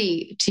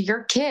legacy to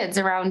your kids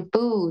around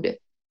food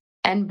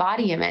and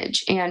body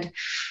image and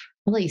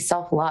really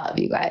self-love,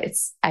 you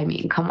guys. I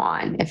mean, come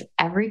on. If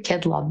every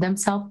kid loved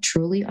themselves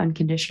truly,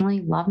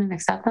 unconditionally, loved and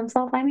accept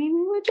themselves, I mean,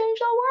 we would change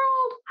the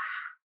world.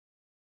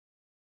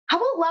 How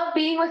about love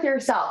being with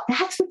yourself?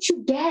 That's what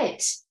you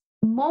get.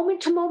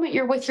 Moment to moment,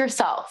 you're with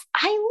yourself.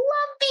 I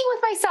love being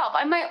with myself.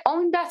 I'm my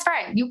own best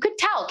friend. You could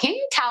tell. Can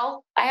you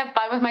tell? I have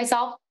fun with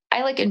myself.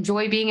 I like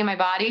enjoy being in my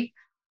body.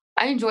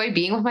 I enjoy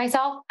being with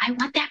myself. I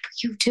want that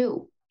for you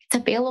too. It's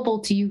available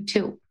to you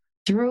too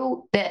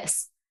through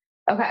this.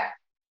 Okay.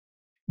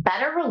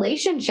 Better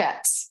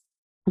relationships.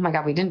 Oh my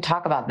God, we didn't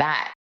talk about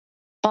that,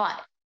 but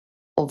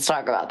let's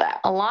talk about that.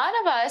 A lot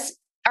of us,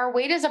 our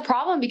weight is a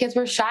problem because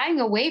we're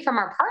shying away from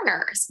our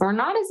partners. We're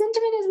not as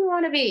intimate as we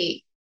want to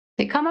be.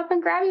 They come up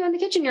and grab you in the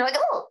kitchen. You're like,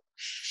 oh,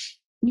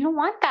 you don't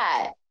want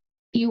that.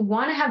 You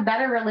want to have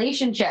better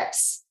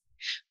relationships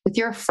with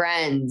your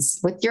friends,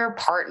 with your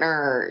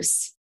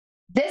partners.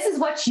 This is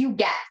what you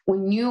get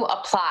when you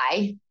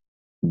apply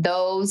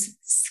those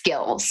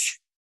skills,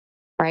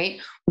 right?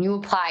 When you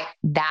apply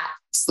that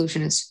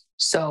solution is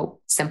so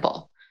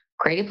simple.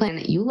 Create a plan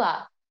that you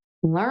love.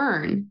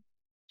 Learn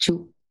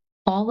to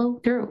follow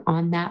through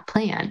on that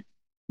plan.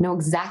 Know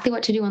exactly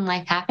what to do when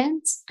life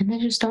happens, and then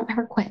just don't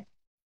ever quit.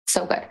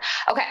 So good.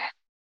 Okay.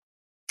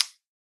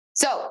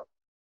 So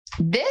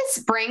this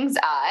brings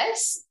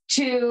us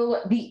to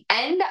the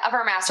end of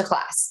our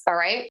masterclass. All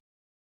right.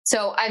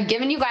 So I've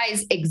given you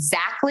guys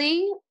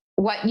exactly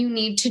what you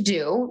need to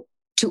do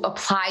to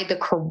apply the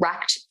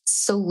correct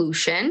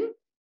solution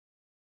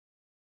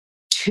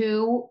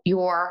to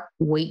your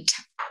weight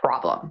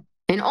problem.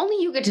 And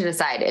only you get to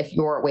decide if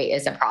your weight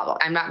is a problem.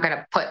 I'm not going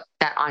to put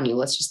that on you.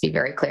 Let's just be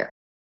very clear.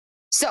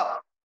 So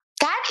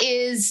that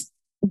is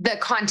the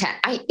content.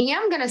 I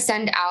am going to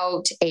send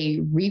out a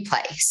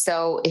replay.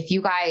 So if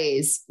you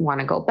guys want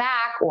to go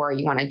back or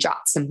you want to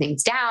jot some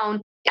things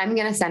down, I'm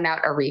going to send out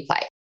a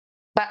replay.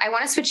 But I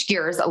want to switch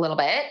gears a little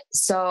bit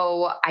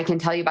so I can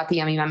tell you about the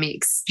Yummy Mummy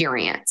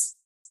experience.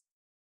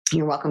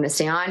 You're welcome to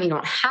stay on. You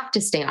don't have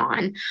to stay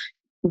on.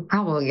 You're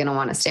probably going to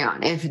want to stay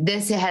on. If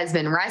this has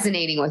been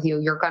resonating with you,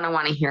 you're going to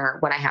want to hear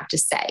what I have to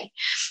say.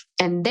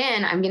 And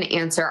then I'm going to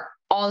answer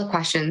all the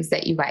questions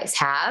that you guys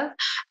have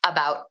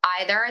about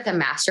either the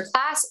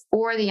masterclass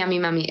or the Yummy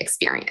Mummy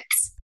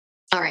experience.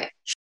 All right.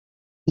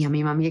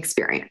 Yummy Mummy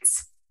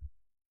experience.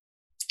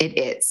 It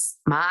is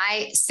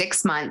my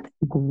 6-month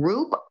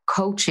group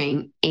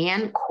coaching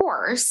and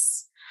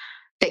course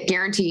that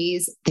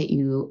guarantees that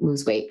you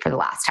lose weight for the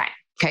last time.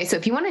 Okay. So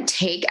if you want to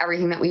take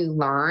everything that we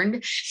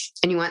learned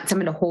and you want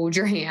someone to hold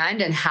your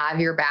hand and have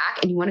your back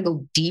and you want to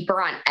go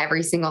deeper on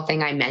every single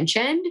thing I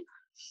mentioned,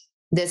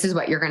 this is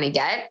what you're going to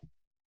get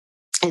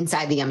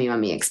inside the Yummy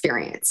Mummy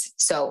experience.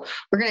 So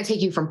we're going to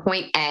take you from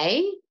point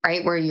A,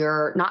 right, where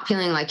you're not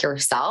feeling like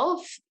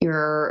yourself.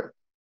 You're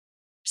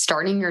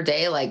starting your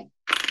day like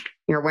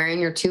you're wearing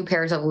your 2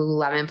 pairs of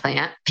Lululemon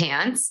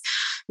pants.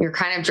 You're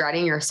kind of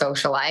dreading your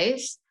social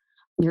life.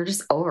 You're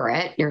just over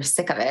it. You're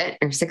sick of it.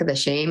 You're sick of the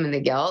shame and the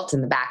guilt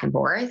and the back and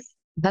forth.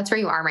 That's where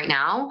you are right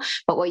now.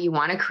 But what you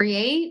want to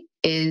create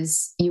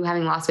is you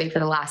having lost weight for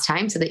the last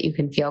time so that you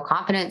can feel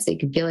confident, so you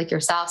can feel like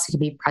yourself, so you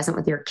can be present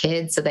with your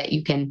kids, so that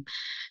you can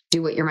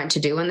do what you're meant to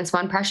do in this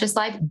one precious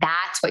life.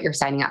 That's what you're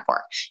signing up for.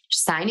 You're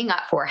signing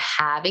up for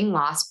having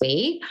lost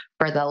weight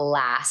for the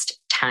last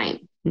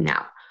time.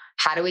 Now,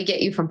 how do we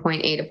get you from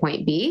point A to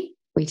point B?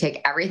 We take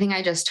everything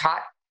I just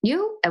taught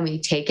you and we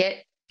take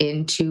it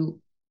into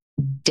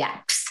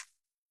depth.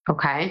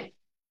 Okay.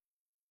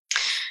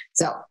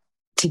 So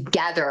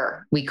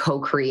together we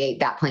co-create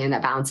that plan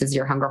that balances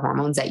your hunger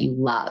hormones that you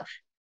love.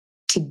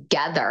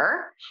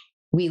 Together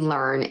we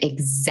learn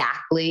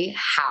exactly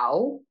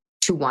how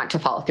to want to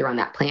follow through on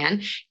that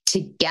plan.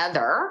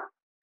 Together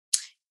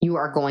you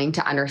are going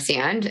to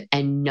understand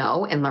and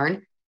know and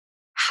learn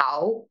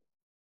how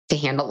to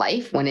handle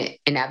life when it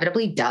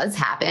inevitably does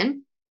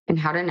happen and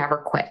how to never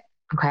quit.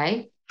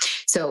 Okay.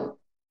 So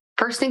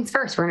first things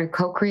first, we're going to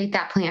co-create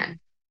that plan.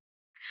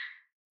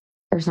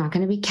 There's not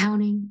going to be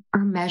counting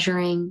or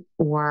measuring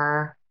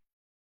or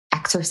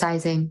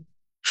exercising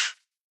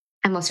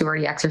unless you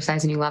already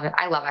exercise and you love it.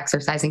 I love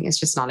exercising. It's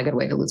just not a good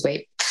way to lose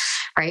weight,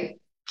 right?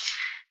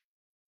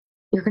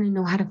 You're going to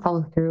know how to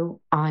follow through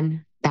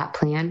on that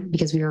plan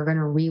because we are going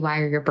to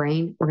rewire your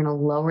brain. We're going to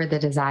lower the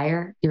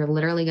desire. You're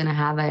literally going to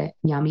have a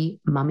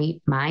yummy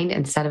mummy mind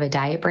instead of a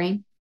diet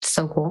brain.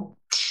 So cool.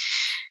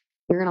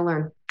 You're going to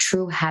learn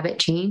true habit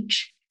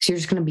change So you're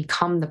just going to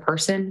become the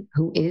person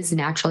who is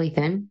naturally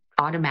thin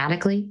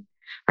automatically.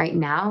 Right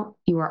now,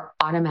 you are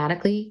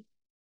automatically,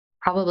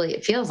 probably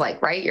it feels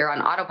like, right? You're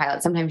on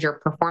autopilot. Sometimes you're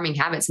performing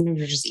habits. Sometimes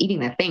you're just eating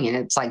the thing and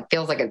it's like,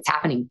 feels like it's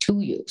happening to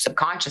you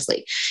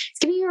subconsciously. It's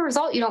giving you a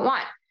result you don't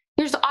want.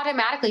 You're just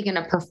automatically going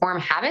to perform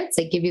habits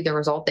that give you the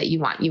result that you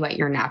want. You at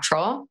your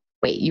natural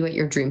weight, you at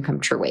your dream come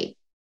true weight.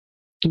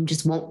 You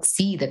just won't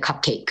see the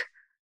cupcake,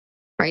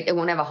 right? It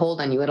won't have a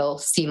hold on you. It'll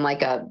seem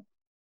like a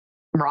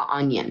raw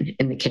onion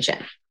in the kitchen,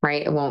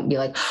 right? It won't be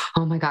like,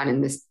 oh my God,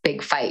 in this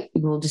big fight.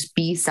 You will just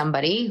be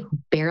somebody who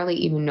barely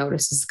even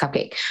notices the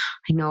cupcake.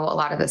 I know a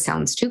lot of this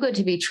sounds too good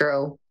to be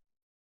true.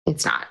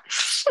 It's not.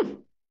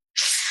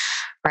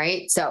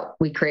 Right? So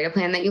we create a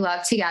plan that you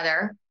love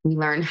together. We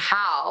learn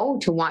how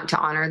to want to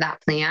honor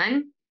that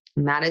plan.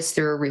 And that is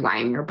through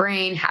rewiring your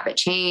brain, habit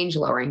change,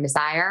 lowering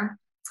desire.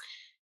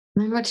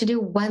 Learn what to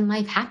do when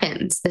life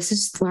happens. This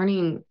is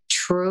learning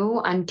true,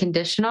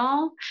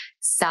 unconditional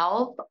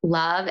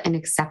self-love and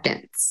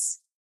acceptance.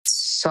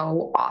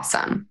 So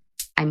awesome.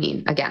 I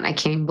mean, again, I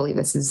can't even believe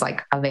this is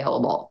like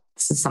available.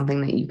 This is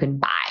something that you can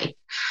buy.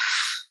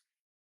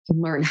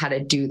 Learn how to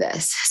do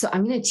this. So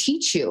I'm going to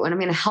teach you and I'm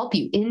going to help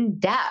you in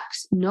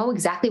depth know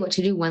exactly what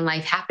to do when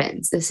life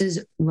happens. This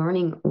is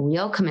learning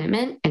real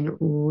commitment and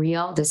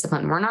real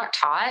discipline. We're not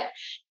taught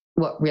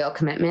what real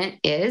commitment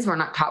is. We're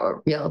not taught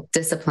what real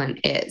discipline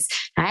is.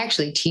 And I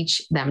actually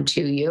teach them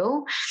to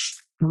you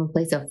from a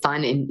place of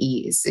fun and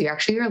ease. So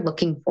you're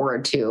looking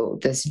forward to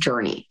this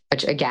journey,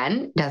 which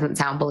again, doesn't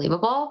sound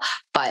believable,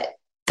 but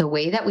the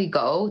way that we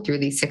go through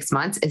these 6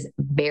 months is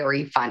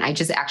very fun. I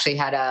just actually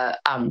had a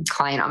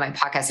client on my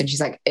podcast and she's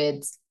like,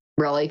 it's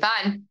really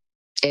fun.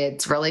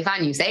 It's really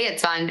fun. You say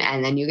it's fun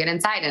and then you get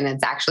inside and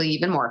it's actually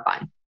even more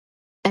fun.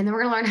 And then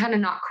we're going to learn how to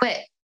not quit.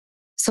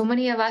 So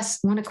many of us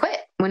want to quit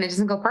when it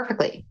doesn't go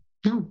perfectly.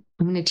 No,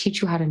 I'm going to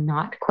teach you how to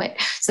not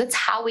quit. So that's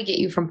how we get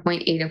you from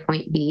point A to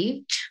point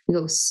B. We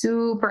go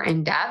super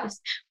in depth.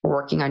 We're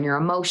working on your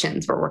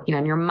emotions. We're working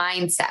on your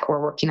mindset.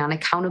 We're working on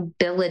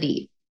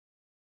accountability.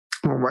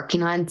 We're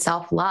working on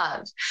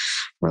self-love.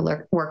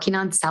 We're working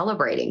on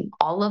celebrating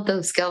all of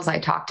those skills I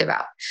talked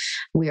about.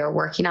 We are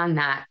working on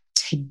that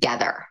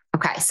together.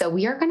 Okay. So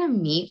we are going to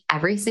meet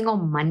every single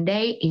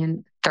Monday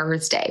and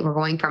Thursday. We're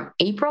going from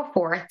April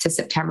 4th to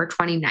September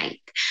 29th.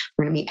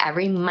 We're going to meet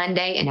every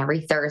Monday and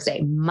every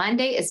Thursday.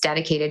 Monday is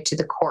dedicated to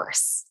the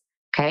course.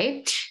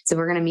 Okay. So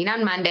we're going to meet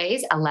on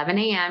Mondays, 11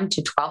 a.m.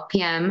 to 12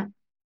 p.m.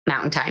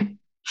 Mountain Time.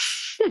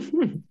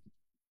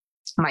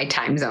 My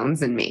time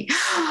zones and me.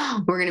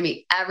 We're going to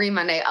meet every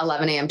Monday,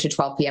 11 a.m. to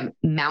 12 p.m.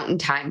 Mountain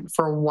Time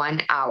for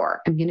 1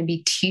 hour. I'm going to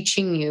be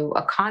teaching you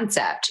a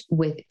concept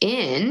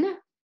within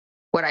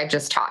what I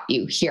just taught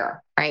you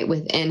here, right?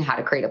 Within how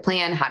to create a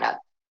plan, how to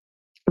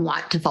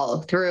want to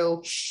follow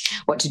through,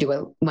 what to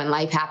do when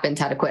life happens,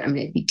 how to quit. I'm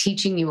going to be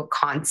teaching you a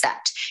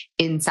concept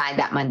inside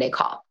that Monday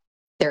call.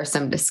 There's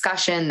some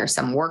discussion, there's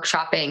some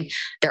workshopping.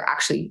 They're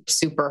actually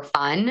super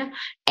fun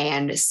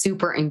and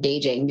super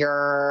engaging.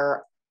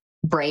 Your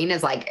brain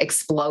is like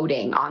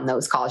exploding on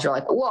those calls. You're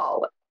like,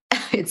 whoa,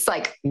 it's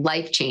like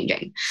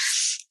life-changing.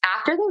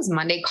 After those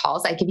Monday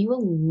calls, I give you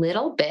a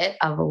little bit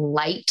of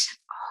light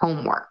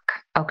homework.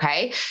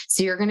 Okay.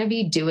 So you're going to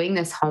be doing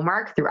this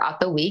homework throughout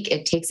the week.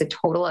 It takes a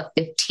total of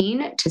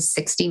 15 to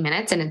 60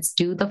 minutes and it's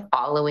due the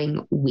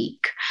following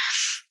week.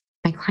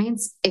 My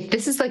clients, if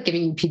this is like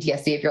giving you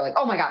PTSD, if you're like,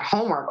 oh my God,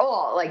 homework,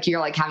 oh, like you're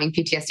like having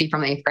PTSD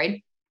from the 8th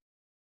grade.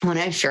 I want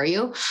to assure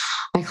you,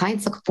 my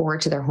clients look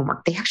forward to their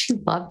homework. They actually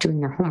love doing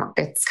their homework.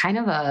 It's kind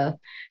of a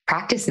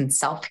practice in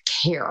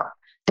self-care.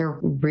 They're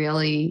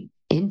really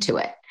into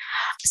it.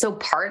 So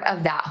part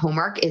of that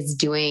homework is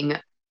doing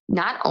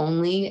not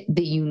only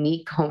the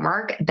unique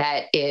homework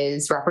that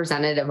is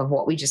representative of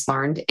what we just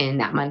learned in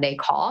that Monday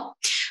call,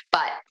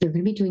 but you're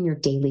going to be doing your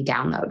daily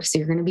download. So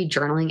you're going to be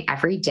journaling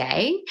every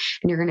day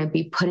and you're going to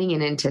be putting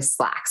it into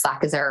Slack.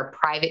 Slack is our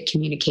private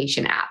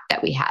communication app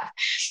that we have.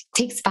 It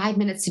takes 5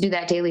 minutes to do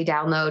that daily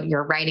download.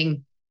 You're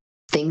writing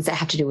things that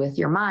have to do with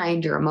your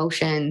mind, your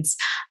emotions,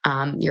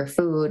 your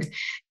food.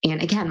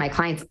 And again, my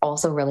clients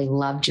also really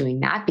love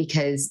doing that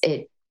because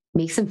it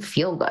makes them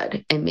feel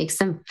good. It makes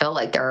them feel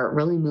like they're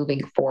really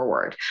moving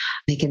forward.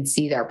 They can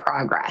see their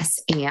progress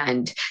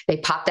and they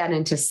pop that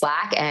into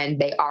Slack and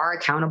they are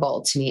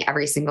accountable to me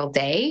every single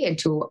day and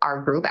to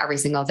our group every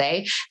single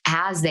day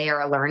as they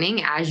are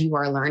learning, as you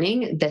are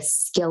learning the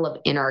skill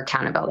of inner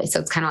accountability. So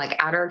it's kind of like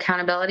outer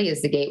accountability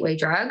is the gateway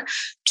drug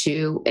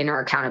to inner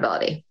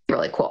accountability.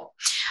 Really cool.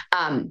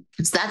 So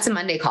that's a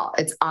Monday call.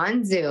 It's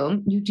on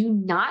Zoom. You do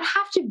not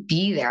have to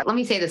be there. Let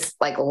me say this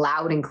like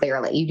loud and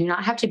clearly. You do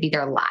not have to be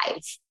there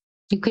live.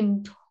 You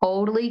can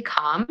totally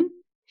come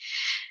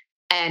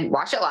and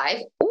watch it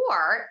live,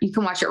 or you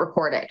can watch it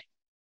recorded.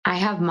 I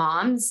have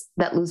moms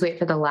that lose weight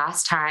for the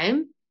last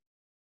time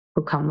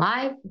who come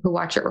live, who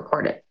watch it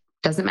recorded.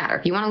 Doesn't matter.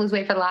 If you want to lose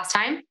weight for the last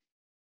time,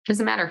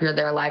 doesn't matter if you're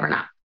there live or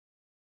not.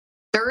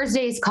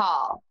 Thursday's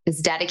call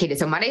is dedicated.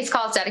 So Monday's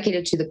call is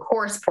dedicated to the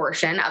course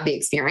portion of the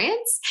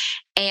experience.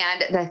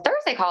 And the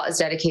Thursday call is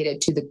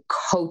dedicated to the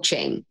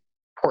coaching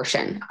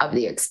portion of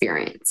the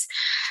experience.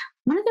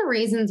 One of the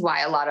reasons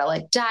why a lot of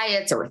like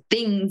diets or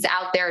things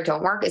out there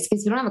don't work is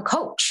because we don't have a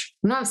coach.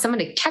 We don't have someone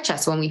to catch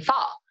us when we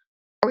fall,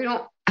 or we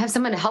don't have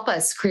someone to help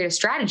us create a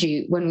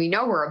strategy when we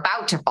know we're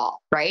about to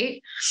fall,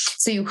 right?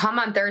 So you come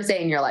on Thursday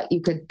and you're like,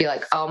 you could be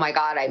like, oh my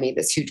God, I made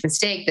this huge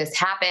mistake. This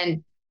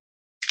happened.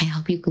 I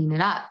help you clean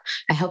it up.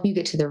 I help you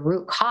get to the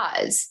root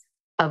cause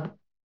of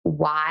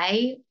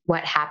why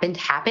what happened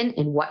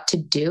and what to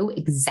do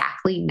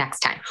exactly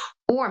next time.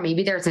 Or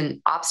maybe there's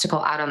an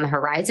obstacle out on the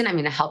horizon. I'm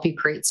going to help you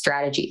create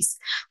strategies.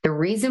 The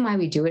reason why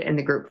we do it in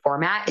the group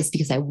format is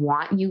because I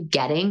want you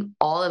getting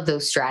all of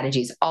those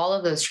strategies, all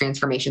of those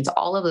transformations,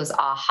 all of those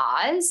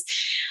ahas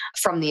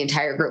from the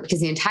entire group,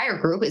 because the entire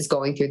group is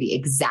going through the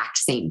exact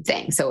same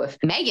thing. So if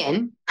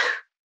Megan,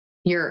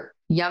 your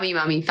Yummy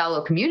Mummy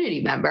fellow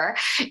community member,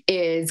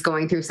 is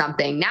going through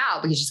something now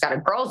because she's got a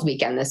girls'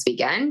 weekend this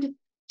weekend,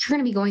 you're going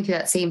to be going through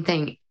that same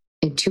thing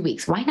in 2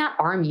 weeks. Why not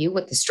arm you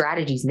with the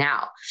strategies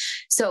now?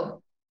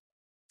 So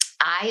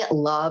I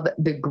love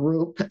the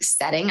group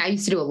setting. I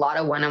used to do a lot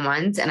of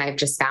one-on-ones, and I've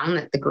just found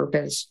that the group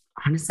is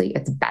honestly,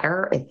 it's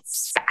better.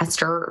 It's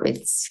faster.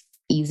 It's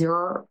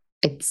easier.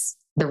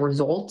 The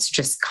results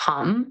just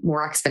come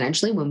more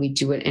exponentially when we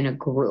do it in a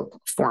group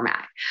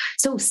format.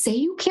 So say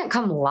you can't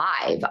come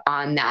live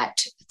on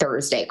that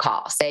Thursday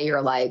call. Say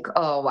you're like,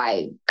 oh,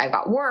 I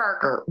got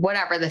work or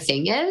whatever the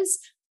thing is.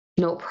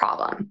 No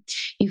problem.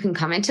 You can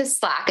come into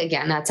Slack.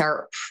 Again, that's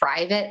our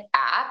private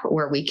app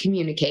where we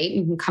communicate.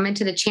 You can come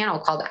into the channel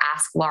called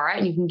Ask Laura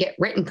and you can get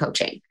written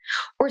coaching.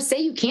 Or say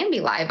you can be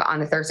live on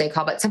the Thursday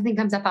call, but something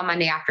comes up on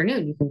Monday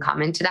afternoon. You can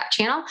come into that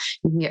channel.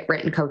 You can get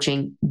written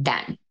coaching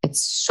then.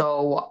 It's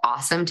so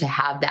awesome to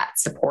have that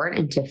support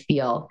and to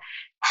feel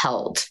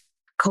held.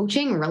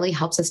 Coaching really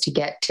helps us to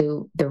get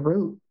to the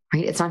root.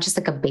 Right? It's not just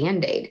like a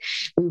Band-Aid.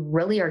 We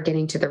really are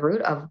getting to the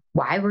root of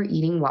why we're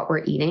eating what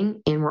we're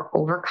eating, and we're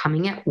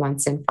overcoming it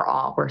once and for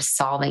all. We're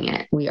solving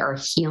it. We are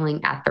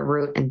healing at the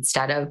root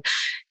instead of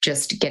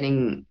just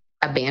getting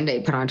a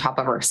Band-Aid put on top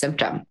of our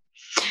symptom.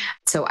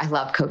 So I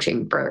love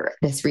coaching for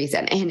this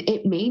reason. And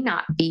it may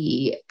not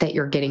be that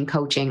you're getting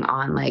coaching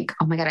on like,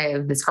 oh my God, I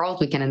have this girls'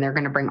 weekend and they're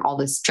going to bring all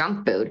this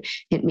junk food.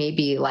 It may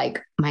be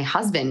like, my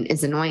husband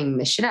is annoying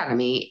the shit out of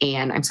me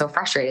and I'm so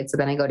frustrated. So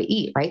then I go to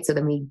eat, right? So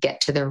then we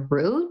get to the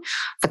root of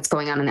what's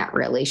going on in that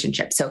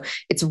relationship. So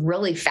it's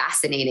really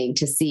fascinating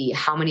to see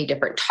how many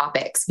different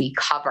topics we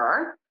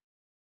cover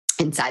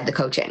inside the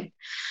coaching.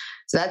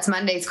 So that's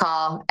Monday's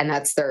call and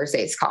that's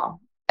Thursday's call.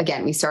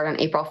 Again, we start on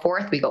April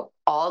 4th. We go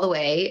all the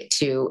way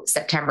to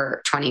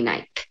September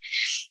 29th.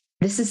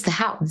 This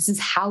is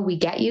how we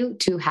get you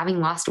to having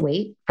lost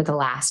weight for the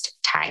last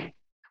time.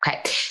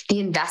 Okay.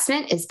 The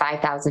investment is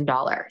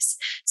 $5,000.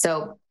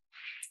 So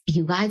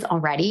you guys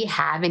already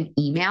have an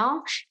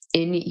email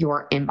in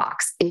your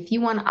inbox. If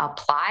you want to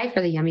apply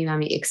for the Yummy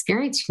Mummy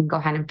experience, you can go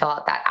ahead and fill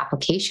out that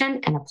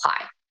application and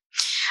apply.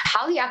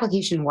 How the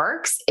application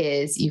works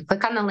is you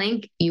click on the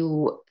link,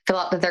 you fill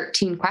out the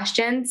 13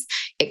 questions.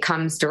 It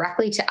comes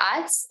directly to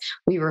us.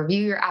 We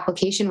review your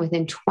application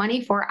within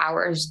 24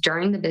 hours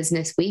during the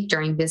business week,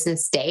 during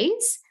business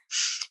days.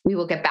 We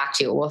will get back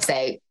to you. We'll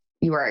say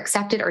you are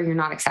accepted or you're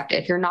not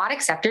accepted. If you're not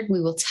accepted,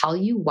 we will tell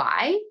you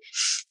why,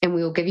 and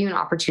we will give you an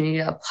opportunity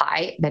to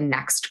apply the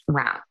next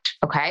round.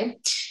 Okay.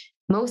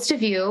 Most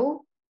of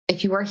you,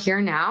 if you are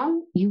here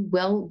now, you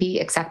will be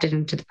accepted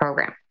into the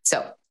program.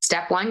 So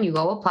step one, you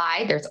go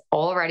apply. There's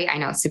already, I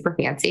know it's super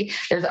fancy.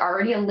 There's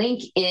already a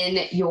link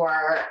in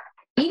your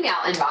email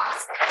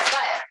inbox,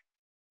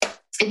 but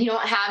if you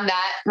don't have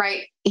that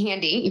right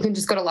handy, you can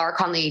just go to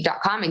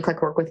lauraconley.com and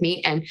click work with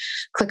me and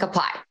click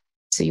apply.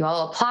 So you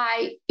all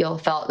apply, you'll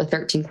fill out the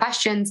 13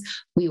 questions.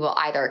 We will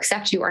either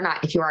accept you or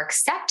not. If you are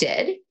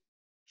accepted,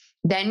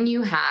 then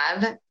you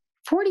have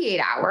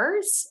 48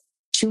 hours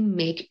to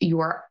make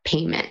your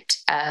payment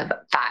of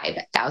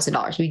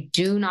 $5,000. We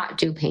do not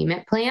do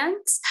payment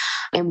plans.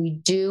 And we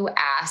do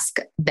ask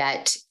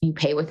that you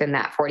pay within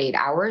that 48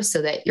 hours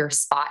so that your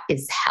spot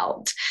is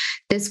held.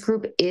 This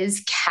group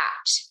is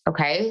capped.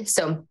 Okay.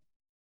 So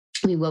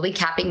we will be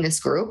capping this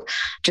group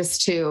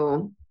just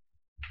to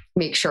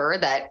make sure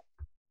that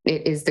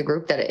it is the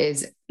group that it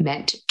is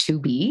meant to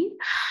be.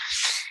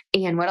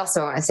 And what else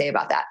do I want to say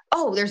about that?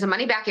 Oh, there's a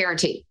money back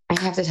guarantee. I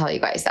have to tell you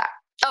guys that.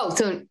 Oh,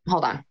 so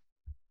hold on.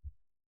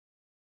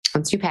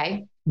 Once you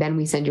pay, then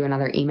we send you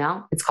another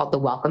email. It's called the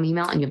welcome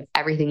email, and you have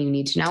everything you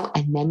need to know.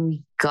 And then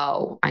we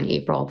go on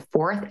April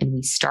 4th and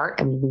we start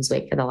and we lose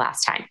weight for the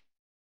last time.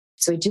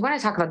 So we do want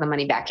to talk about the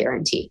money back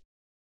guarantee.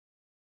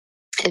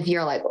 If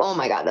you're like, oh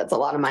my God, that's a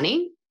lot of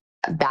money,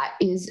 that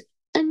is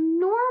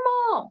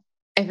normal.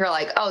 If you're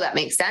like, oh, that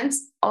makes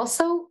sense,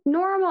 also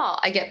normal.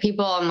 I get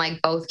people on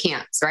like both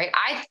camps, right?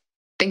 I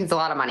think it's a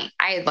lot of money.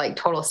 I had like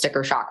total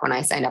sticker shock when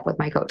I signed up with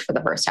my coach for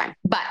the first time,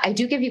 but I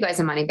do give you guys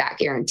a money back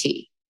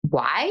guarantee.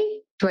 Why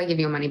do I give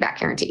you a money back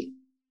guarantee?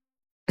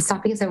 It's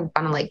not because I want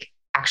to like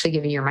actually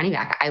give you your money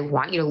back. I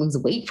want you to lose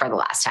weight for the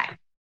last time.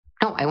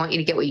 No, I want you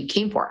to get what you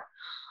came for.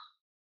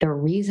 The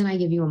reason I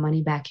give you a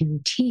money back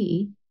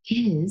guarantee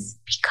is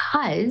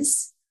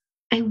because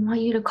I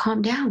want you to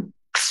calm down.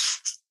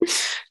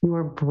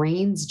 Your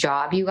brain's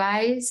job, you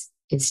guys,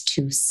 is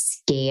to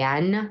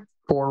scan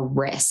for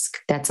risk.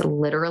 That's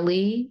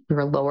literally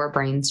your lower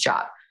brain's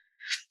job.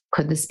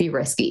 Could this be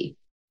risky?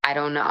 I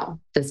don't know.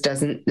 This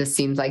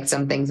seems like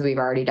some things we've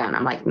already done.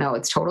 I'm like, no,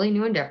 it's totally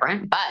new and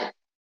different, but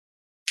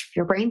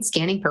your brain's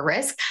scanning for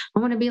risk. I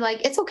want to be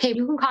like, it's okay.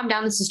 You can calm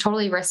down. This is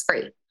totally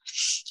risk-free.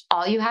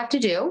 All you have to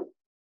do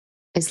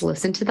is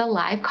listen to the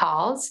live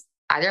calls,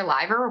 either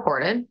live or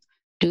recorded,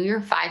 do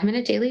your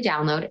 5-minute daily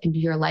download and do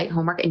your light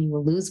homework, and you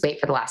will lose weight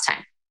for the last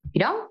time. If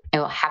you don't, I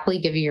will happily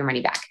give you your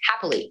money back.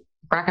 Happily.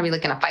 We're not going to be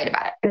looking to fight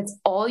about it. That's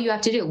all you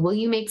have to do. Will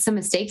you make some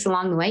mistakes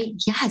along the way?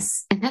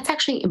 Yes. And that's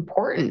actually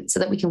important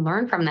so that we can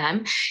learn from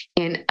them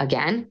and,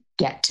 again,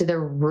 get to the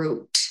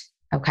root.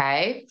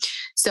 Okay.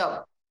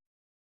 So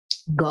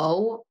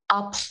go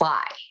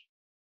apply.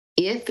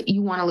 If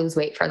you want to lose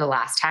weight for the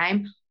last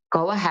time,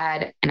 go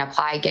ahead and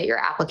apply, get your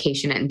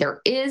application in.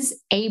 There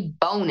is a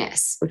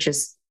bonus, which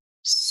is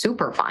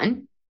super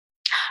fun,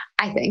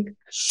 I think.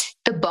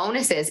 The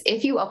bonus is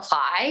if you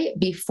apply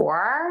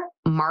before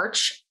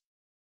March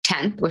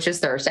 10th, which is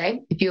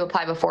Thursday, if you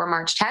apply before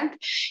March 10th,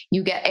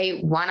 you get a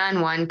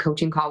one-on-one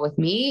coaching call with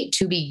me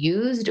to be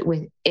used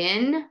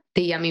within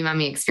the Yummy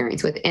Mummy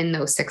experience within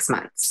those 6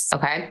 months.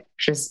 Okay.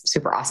 Which is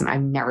super awesome.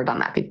 I've never done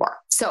that before.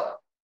 So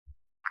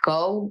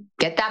go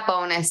get that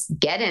bonus,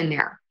 get in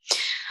there.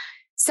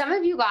 Some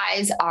of you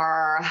guys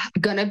are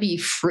going to be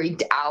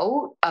freaked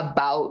out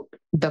about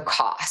the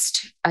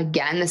cost.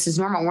 Again, this is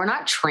normal. We're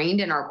not trained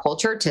in our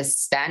culture to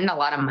spend a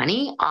lot of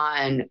money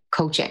on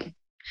coaching.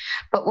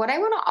 But what I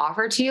want to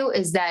offer to you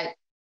is that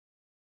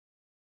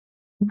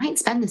you might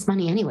spend this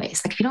money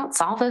anyways. Like if you don't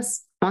solve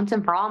this once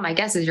and for all, my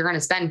guess is you're going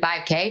to spend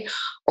 $5,000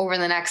 over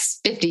the next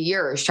 50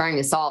 years trying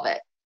to solve it,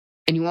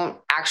 and you won't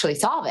actually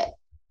solve it.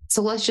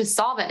 So let's just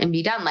solve it and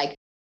be done. Like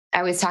I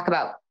always talk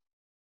about,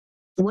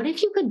 what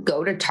if you could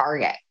go to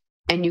Target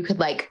and you could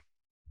like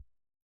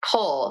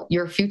pull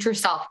your future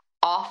self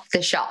off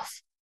the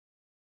shelf,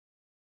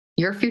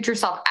 your future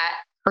self at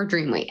her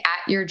dream weight,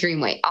 at your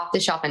dream weight off the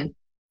shelf, and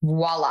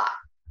voila.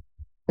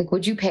 Like,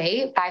 would you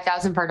pay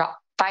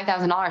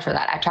 $5,000 for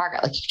that at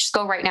Target? Like, you just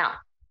go right now.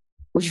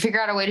 Would you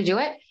figure out a way to do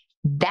it?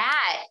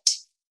 That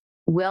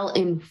will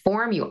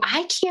inform you.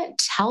 I can't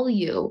tell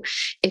you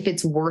if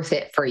it's worth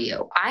it for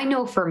you. I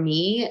know for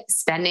me,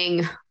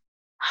 spending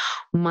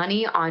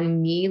money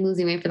on me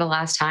losing weight for the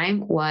last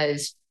time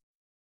was,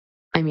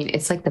 I mean,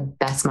 it's like the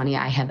best money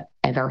I have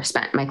ever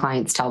spent. My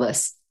clients tell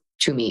this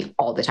to me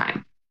all the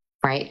time,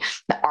 right?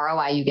 The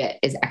ROI you get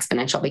is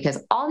exponential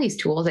because all these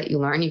tools that you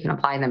learn, you can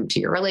apply them to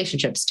your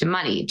relationships, to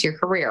money, to your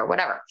career,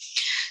 whatever.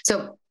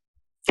 So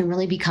it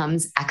really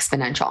becomes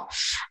exponential.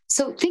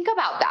 So think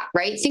about that,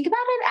 right? Think about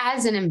it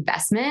as an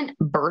investment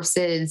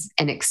versus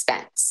an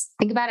expense.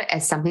 Think about it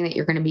as something that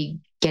you're going to be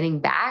getting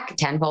back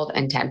tenfold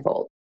and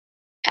tenfold.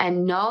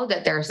 And know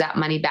that there's that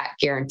money back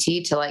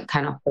guarantee to like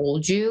kind of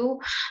hold you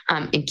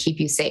and keep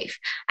you safe.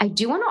 I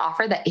do want to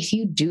offer that if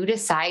you do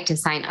decide to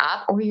sign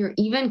up, or you're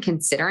even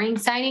considering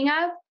signing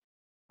up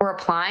or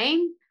applying,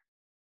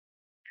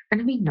 you're going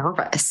to be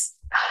nervous.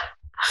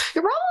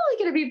 You're probably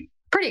going to be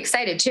pretty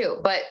excited too,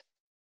 but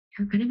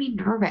you're going to be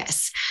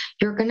nervous.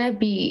 You're going to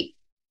be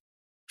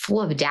full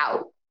of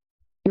doubt.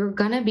 You're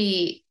going to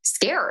be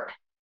scared.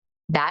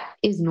 That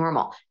is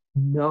normal.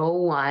 No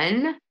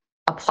one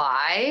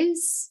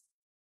applies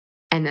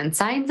and then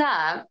signs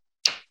up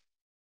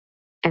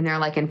and they're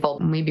like in full,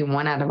 maybe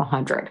 1 out of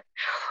 100.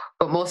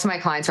 But most of my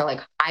clients are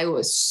like, I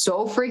was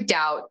so freaked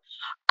out.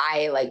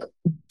 I like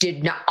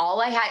did not,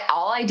 all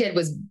I did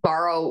was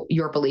borrow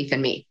your belief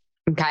in me.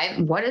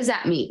 Okay. What does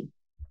that mean?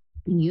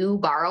 You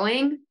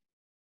borrowing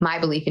my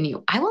belief in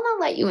you. I will not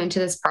let you into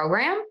this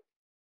program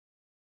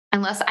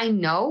unless I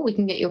know we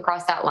can get you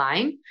across that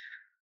line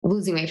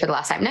losing weight for the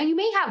last time. Now you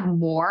may have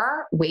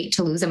more weight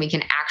to lose than we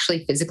can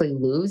actually physically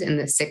lose in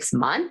the 6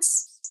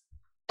 months.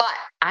 But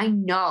I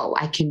know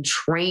I can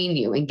train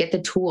you and get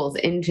the tools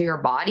into your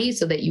body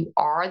so that you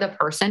are the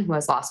person who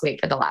has lost weight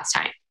for the last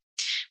time.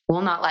 Will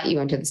not let you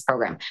into this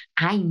program.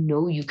 I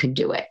know you can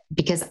do it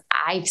because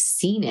I've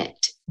seen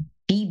it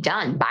be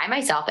done by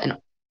myself and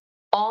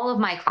all of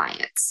my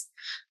clients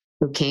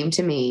who came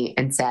to me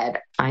and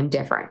said, I'm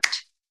different,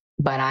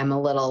 but I'm a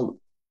little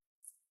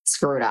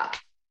screwed up.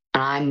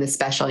 I'm the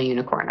special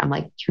unicorn. I'm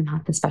like, you're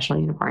not the special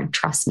unicorn.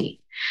 Trust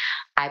me.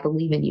 I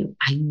believe in you.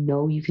 I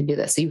know you can do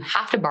this. So you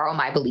have to borrow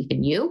my belief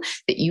in you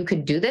that you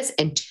can do this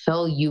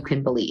until you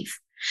can believe.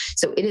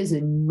 So it is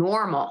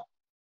normal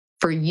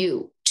for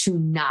you to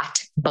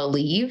not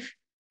believe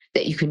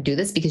that you can do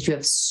this because you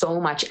have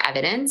so much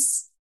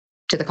evidence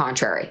to the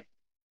contrary.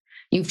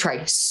 You've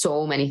tried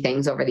so many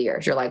things over the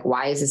years. You're like,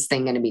 why is this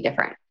thing going to be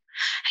different?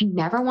 I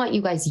never want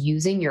you guys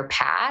using your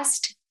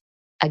past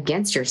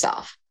against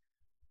yourself.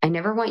 I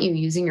never want you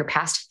using your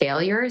past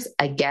failures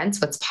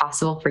against what's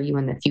possible for you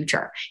in the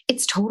future.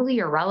 It's totally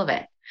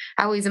irrelevant.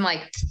 I always am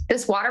like,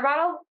 this water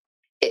bottle,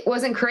 it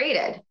wasn't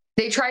created.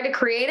 They tried to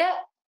create it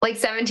like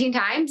 17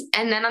 times.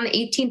 And then on the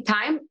 18th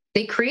time,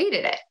 they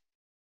created it,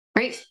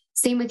 right?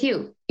 Same with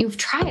you. You've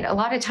tried a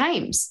lot of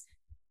times.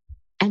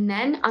 And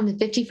then on the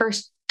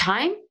 51st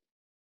time,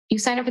 you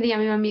sign up for the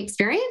Yummy Mummy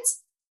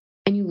experience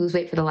and you lose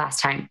weight for the last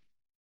time.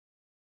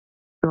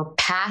 Your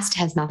past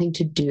has nothing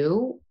to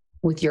do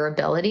with your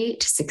ability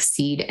to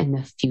succeed in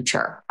the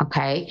future.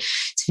 Okay.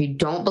 So if you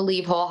don't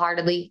believe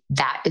wholeheartedly,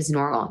 that is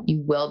normal.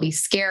 You will be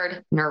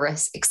scared,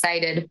 nervous,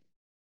 excited,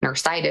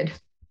 nearsighted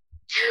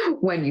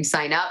when you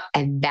sign up.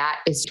 And that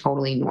is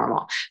totally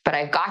normal, but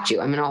I've got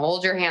you. I'm going to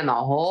hold your hand the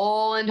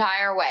whole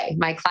entire way.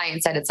 My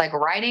client said, it's like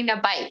riding a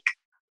bike.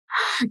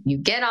 You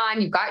get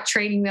on, you've got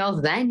training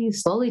wheels, then you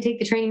slowly take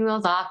the training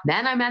wheels off.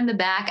 Then I'm in the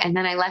back and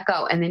then I let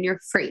go and then you're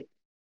free.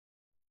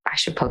 I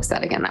should post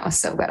that again. That was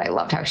so good. I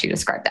loved how she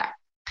described that.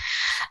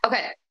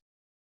 Okay.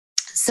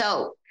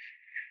 So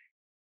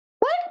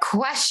what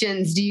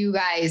questions do you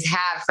guys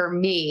have for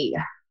me?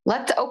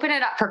 Let's open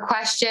it up for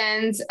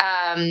questions.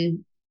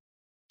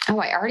 Oh,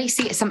 I already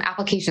see some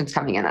applications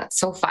coming in. That's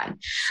so fun.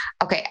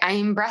 Okay.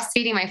 I'm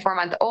breastfeeding my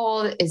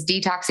 4-month-old. Is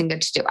detoxing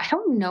good to do? I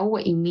don't know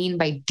what you mean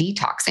by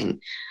detoxing.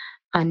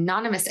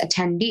 Anonymous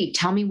attendee,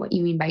 tell me what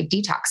you mean by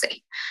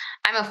detoxing.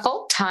 I'm a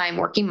full-time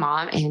working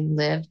mom and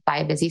live by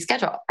a busy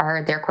schedule.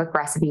 Are there quick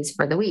recipes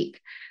for the week?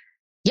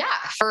 Yeah,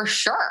 for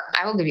sure.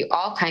 I will give you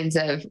all kinds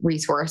of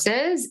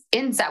resources.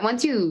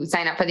 Once you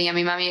sign up for the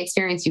Yummy Mummy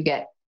experience, you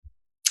get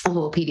a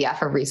whole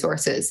PDF of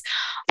resources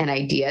and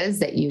ideas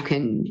that you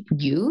can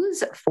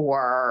use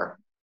for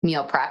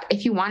meal prep.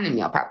 If you want a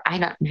meal prep,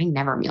 I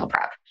never meal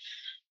prep.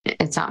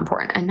 It's not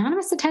important.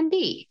 Anonymous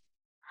attendee.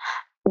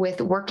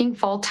 With working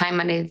full-time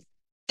Monday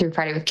through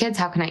Friday with kids,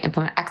 how can I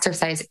implement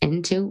exercise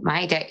into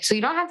my day? So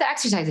you don't have to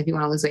exercise if you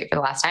want to lose weight for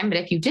the last time, but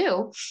if you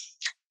do,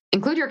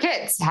 include your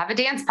kids, have a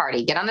dance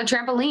party, get on the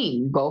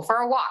trampoline, go for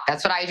a walk.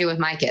 That's what I do with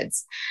my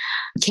kids.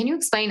 Can you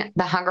explain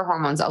the hunger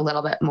hormones a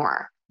little bit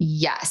more?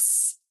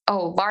 Yes.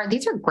 Oh, Laura,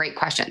 these are great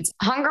questions.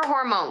 Hunger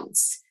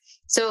hormones.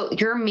 So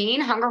your main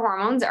hunger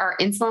hormones are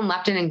insulin,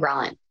 leptin, and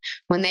ghrelin.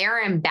 When they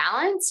are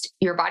imbalanced,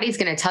 your body's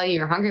going to tell you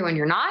you're hungry when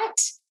you're not.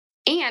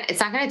 And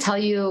it's not going to tell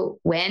you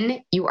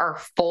when you are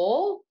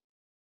full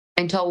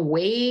until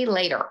way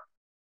later.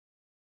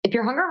 If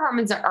your hunger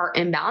hormones are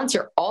imbalanced,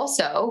 you're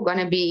also going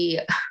to be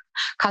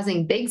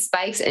causing big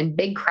spikes and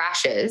big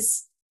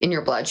crashes in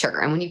your blood sugar.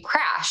 And when you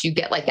crash, you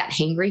get like that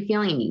hangry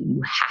feeling and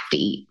you have to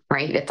eat,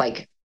 right? It's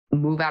like,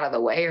 move out of the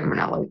way or I'm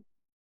going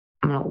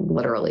to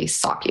literally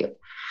sock you.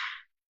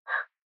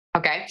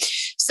 Okay.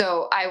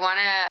 So I want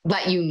to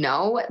let you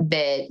know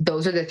that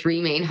those are the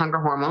 3 main hunger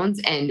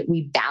hormones, and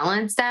we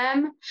balance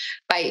them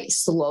by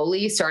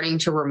slowly starting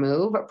to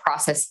remove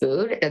processed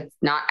food. That's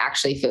not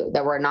actually food,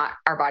 that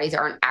our bodies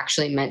aren't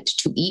actually meant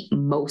to eat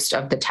most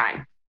of the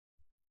time.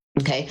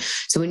 Okay.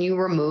 So when you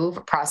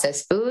remove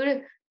processed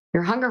food,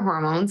 your hunger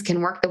hormones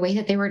can work the way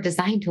that they were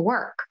designed to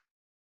work.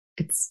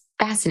 It's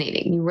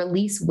fascinating. You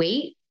release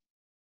weight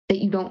that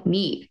you don't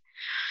need.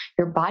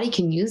 Your body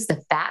can use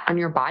the fat on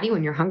your body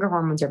when your hunger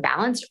hormones are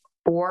balanced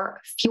for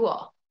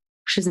fuel,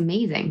 which is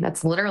amazing.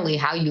 That's literally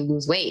how you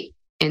lose weight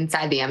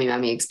inside the Yummy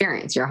Mummy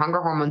experience. Your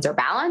hunger hormones are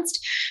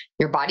balanced.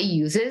 Your body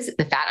uses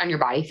the fat on your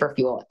body for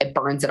fuel. It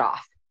burns it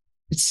off.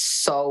 It's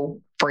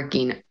so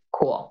freaking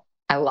cool.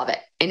 I love it.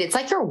 And it's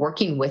like you're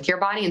working with your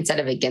body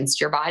instead of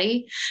against your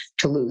body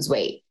to lose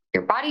weight.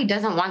 Your body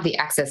doesn't want the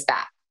excess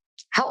fat.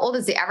 How old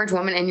is the average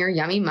woman in your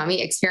Yummy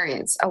Mummy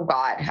experience? Oh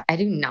God, I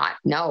do not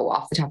know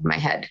off the top of my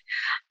head.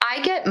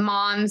 I get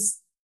moms,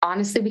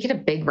 honestly, we get a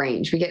big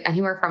range. We get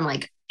anywhere from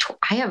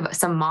I have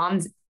some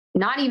moms,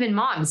 not even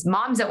moms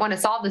that want to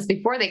solve this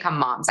before they become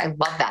moms. I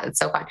love that. It's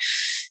so fun.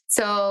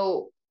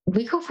 So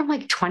we go from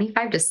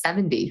 25 to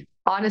 70.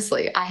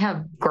 Honestly, I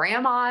have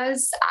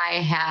grandmas, I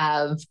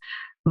have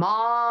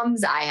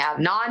moms, I have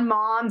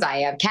non-moms, I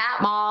have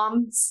cat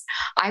moms.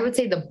 I would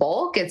say the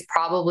bulk is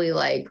probably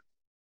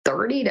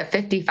 30 to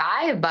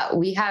 55, but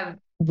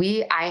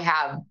I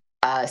have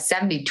a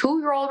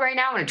 72-year-old right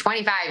now and a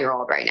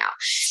 25-year-old right now.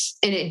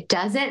 And it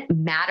doesn't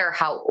matter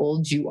how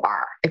old you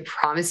are. I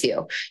promise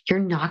you, you're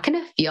not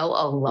going to feel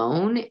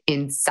alone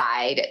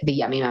inside the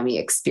Yummy Mummy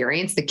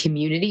experience. The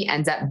community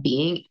ends up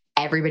being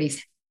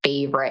everybody's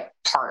favorite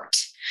part.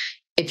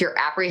 If you're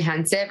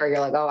apprehensive or you're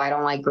like, oh, I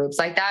don't like groups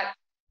like that,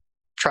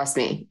 trust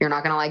me, you're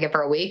not going to like it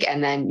for a week.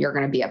 And then you're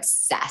going to be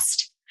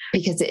obsessed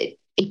because it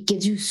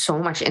gives you so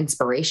much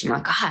inspiration. You're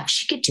like, if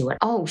she could do it.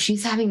 Oh,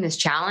 she's having this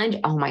challenge.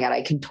 Oh my God,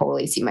 I can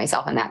totally see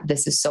myself in that.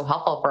 This is so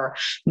helpful for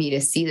me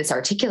to see this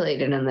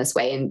articulated in this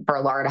way and for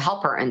Laura to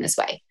help her in this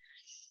way.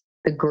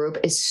 The group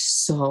is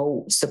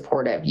so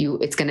supportive.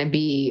 It's going to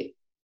be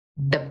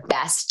the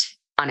best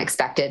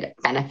unexpected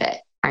benefit,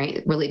 right?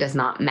 It really does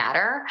not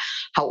matter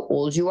how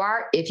old you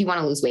are. If you want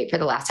to lose weight for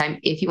the last time,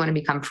 if you want to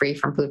become free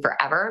from food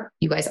forever,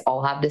 you guys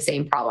all have the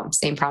same problems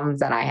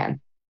that I had.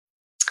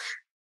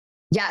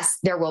 Yes,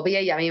 there will be a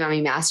Yummy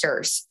Mummy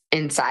Masters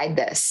inside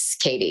this,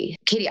 Katie.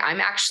 Katie,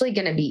 I'm actually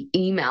going to be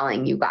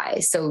emailing you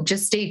guys. So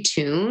just stay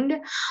tuned.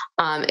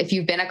 If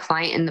you've been a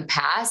client in the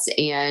past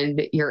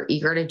and you're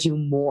eager to do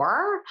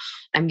more,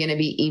 I'm going to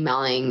be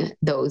emailing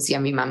those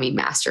Yummy Mummy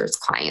Masters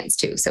clients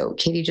too. So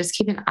Katie, just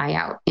keep an eye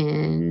out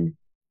in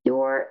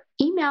your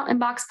email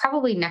inbox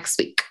probably next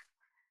week.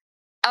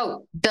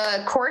 Oh,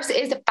 the course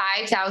is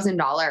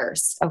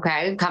 $5,000.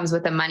 Okay. It comes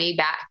with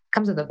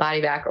comes with a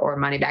body back or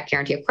money back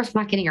guarantee. Of course,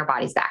 we're not getting our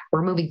bodies back.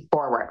 We're moving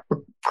forward.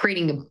 We're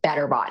creating a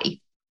better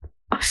body.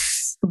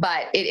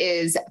 But it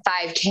is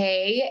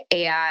 $5,000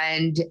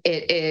 and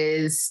it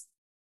is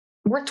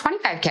worth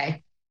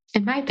 $25,000.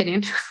 In my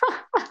opinion.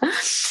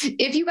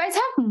 If you guys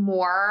have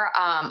more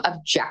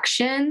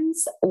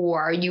objections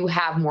or you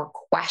have more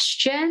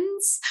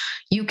questions,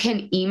 you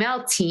can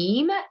email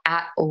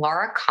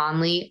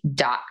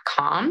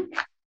team@lauraconley.com.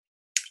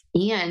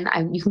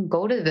 And you can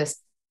go to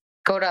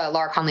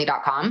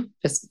lauraconley.com,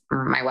 just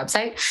my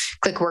website,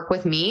 click work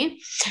with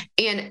me,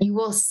 and you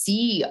will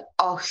see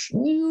a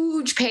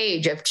huge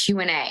page of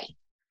Q&A.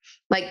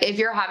 Like if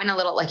you're having a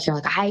little, you're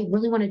like, I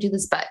really want to do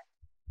this, but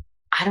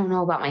I don't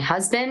know about my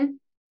husband.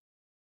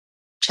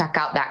 Check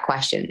out that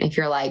question. If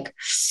you're like,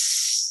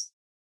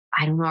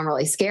 I don't know, I'm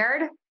really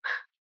scared.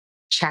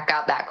 Check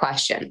out that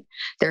question.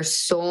 There's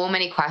so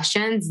many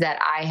questions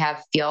that I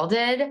have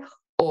fielded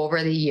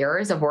over the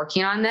years of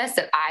working on this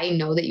that I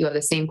know that you have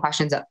the same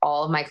questions that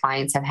all of my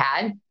clients have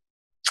had.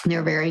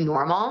 They're very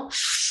normal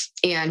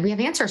and we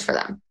have answers for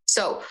them.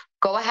 So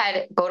go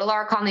ahead, go to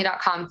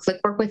lauraconley.com, click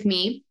work with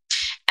me,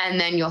 and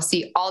then you'll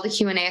see all the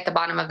Q&A at the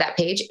bottom of that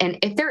page. And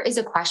if there is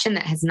a question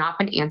that has not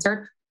been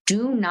answered,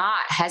 do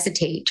not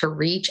hesitate to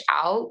reach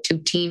out to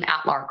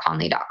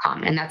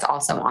team@lauraconley.com. And that's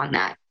also on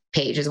that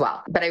page as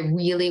well. But I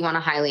really want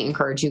to highly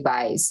encourage you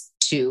guys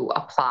to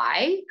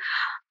apply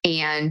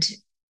and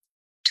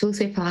to lose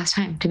weight for the last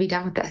time, to be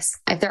done with this.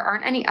 If there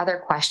aren't any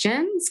other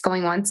questions,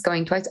 going once,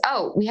 going twice.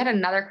 Oh, we had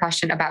another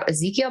question about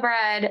Ezekiel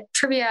bread,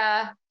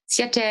 trivia,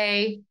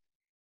 siete.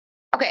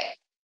 Okay.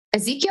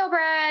 Ezekiel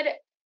bread,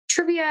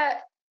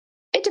 trivia.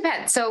 It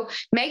depends. So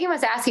Megan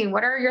was asking,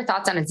 what are your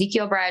thoughts on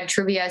Ezekiel bread,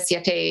 trivia,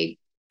 siete,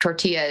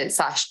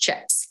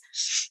 tortilla/chips?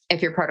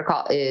 If your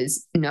protocol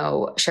is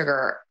no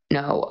sugar,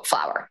 no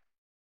flour,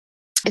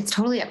 it's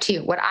totally up to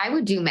you. What I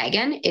would do,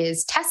 Megan,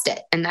 is test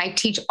it. And I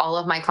teach all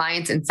of my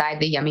clients inside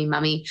the Yummy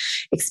Mummy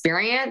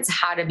experience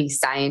how to be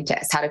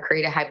scientists, how to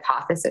create a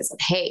hypothesis of,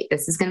 hey,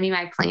 this is going to be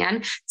my plan.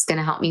 It's going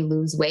to help me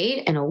lose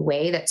weight in a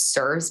way that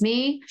serves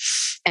me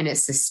and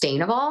is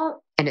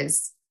sustainable and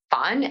is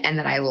fun and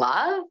that I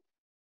love.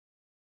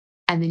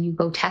 And then you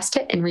go test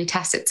it and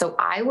retest it. So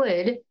I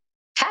would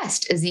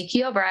test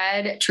Ezekiel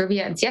bread,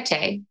 trivia, and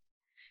siete.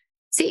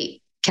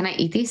 See, can I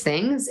eat these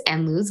things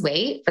and lose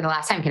weight for the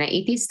last time? Can I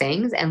eat these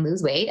things and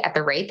lose weight at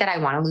the rate that I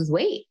want to lose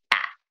weight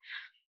at?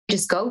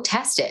 Just go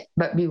test it,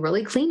 but be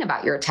really clean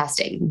about your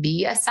testing.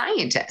 Be a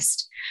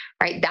scientist,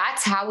 right?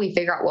 That's how we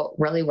figure out what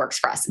really works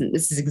for us. And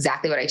this is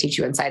exactly what I teach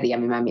you inside the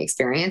Yummy Mummy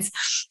experience.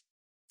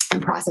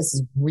 And process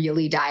is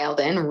really dialed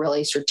in,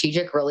 really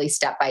strategic, really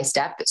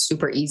step-by-step,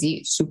 super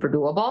easy, super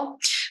doable.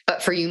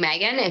 But for you,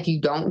 Megan, if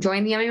you don't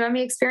join the Yummy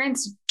Mummy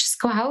experience, just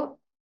go out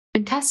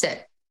and test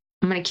it.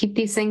 I'm going to keep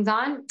these things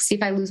on, see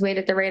if I lose weight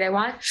at the rate I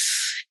want.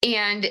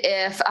 And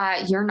if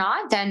you're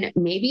not, then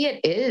maybe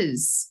it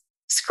is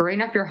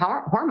screwing up your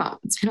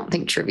hormones. I don't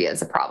think trivia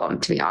is a problem,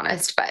 to be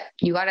honest, but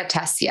you got to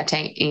test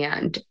siete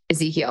and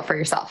Ezekiel for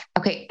yourself.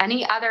 Okay.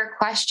 Any other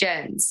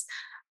questions?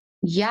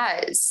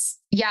 Yes.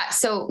 Yeah.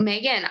 So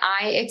Megan,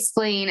 I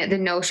explain the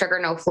no sugar,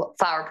 no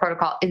flour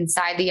protocol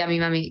inside the Yummy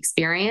Mummy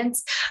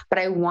experience, but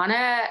I want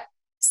to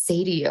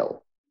say to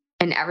you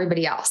and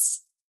everybody else,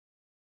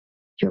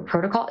 your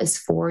protocol is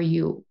for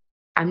you.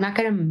 I'm not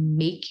going to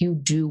make you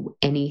do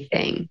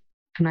anything.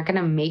 I'm not going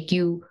to make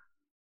you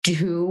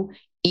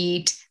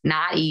eat,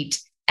 not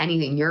eat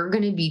anything. You're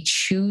going to be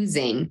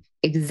choosing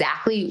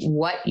exactly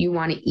what you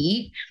want to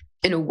eat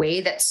in a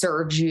way that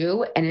serves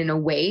you and in a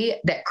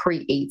way that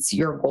creates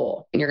your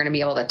goal. And you're going to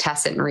be able to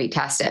test it and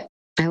retest it.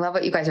 I love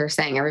what you guys are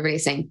saying.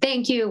 Everybody's saying,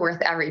 thank you,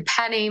 worth every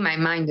penny. My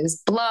mind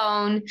is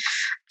blown.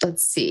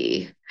 Let's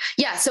see.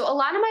 Yeah. So a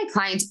lot of my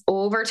clients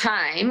over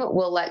time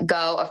will let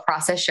go of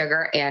processed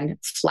sugar and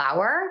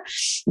flour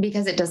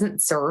because it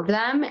doesn't serve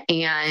them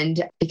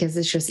and because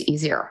it's just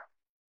easier.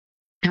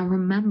 Now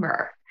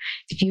remember,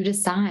 if you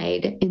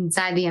decide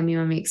inside the Yummy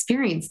Mummy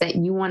experience that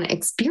you want to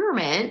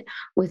experiment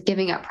with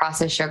giving up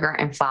processed sugar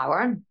and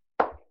flour,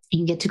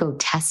 you get to go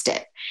test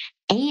it.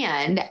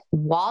 And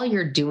while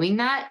you're doing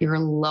that, you're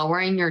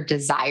lowering your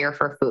desire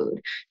for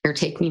food. You're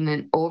taking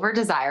an over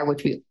desire,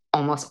 which we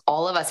almost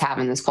all of us have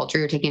in this culture.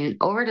 You're taking an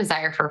over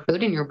desire for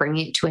food and you're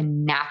bringing it to a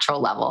natural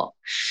level.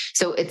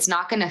 So it's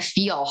not going to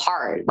feel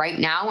hard. Right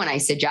now, when I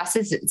suggest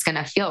this, it's going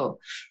to feel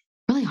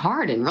really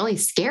hard and really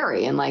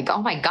scary and like,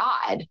 oh my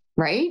God,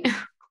 right?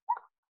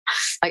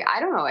 Like,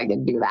 I don't know I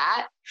can do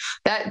that.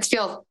 That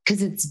feels,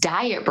 because it's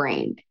diet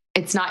brain.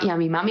 It's not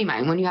Yummy Mummy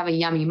mind. When you have a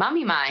Yummy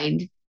Mummy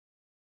mind,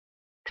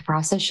 the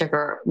processed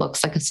sugar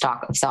looks like a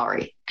stalk of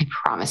celery. I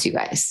promise you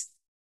guys,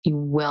 you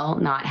will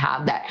not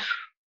have that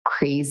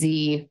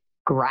crazy,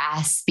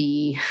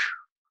 graspy,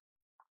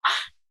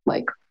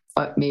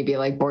 maybe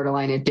like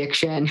borderline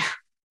addiction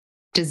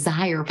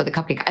desire for the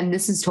cupcake. And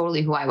this is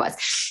totally who I was.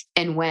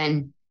 And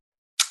when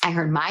I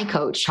heard my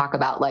coach talk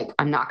about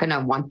I'm not going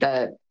to want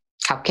the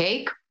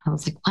cupcake, I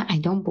was like, what? I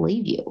don't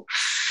believe you.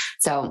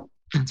 So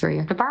that's where you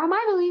have to borrow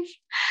my belief.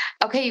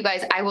 Okay, you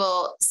guys, I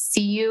will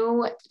see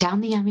you down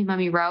the Yummy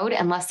Mummy Road.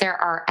 Unless there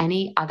are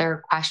any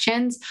other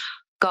questions,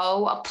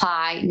 go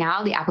apply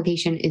now. The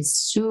application is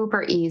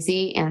super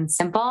easy and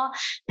simple.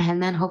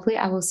 And then hopefully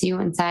I will see you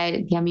inside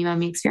the Yummy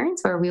Mummy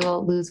experience where we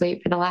will lose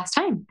weight for the last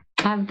time.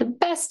 Have the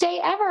best day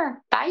ever.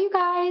 Bye, you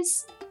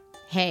guys.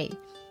 Hey,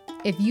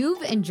 if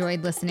you've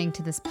enjoyed listening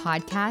to this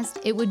podcast,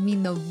 it would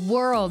mean the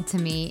world to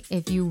me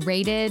if you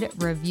rated,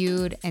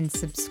 reviewed, and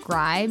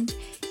subscribed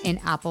in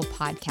Apple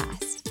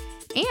Podcasts.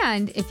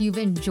 And if you've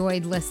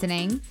enjoyed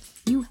listening,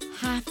 you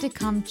have to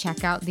come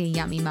check out the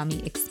Yummy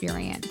Mummy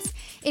experience.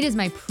 It is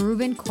my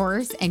proven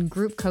course and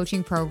group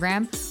coaching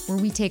program where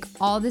we take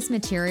all this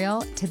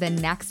material to the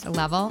next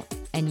level.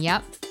 And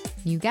yep,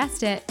 you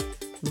guessed it,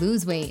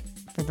 lose weight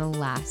for the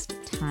last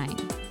time.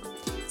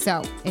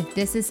 So if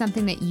this is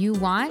something that you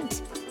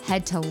want,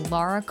 head to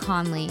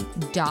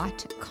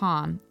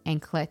lauraconley.com and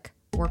click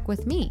Work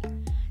With Me.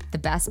 The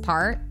best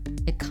part,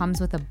 it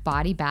comes with a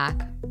body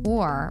back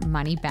or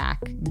money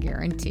back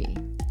guarantee.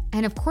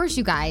 And of course,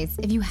 you guys,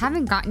 if you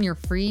haven't gotten your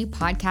free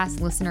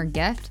podcast listener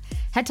gift,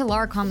 head to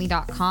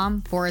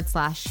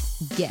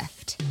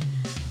lauraconley.com/gift.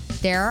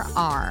 There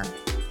are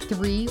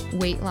 3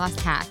 weight loss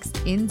hacks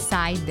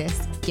inside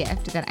this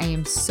gift that I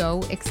am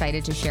so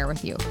excited to share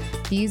with you.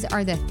 These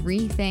are the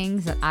 3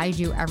 things that I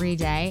do every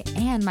day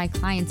and my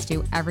clients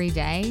do every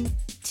day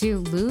to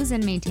lose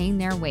and maintain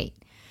their weight.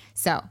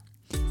 So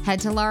head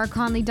to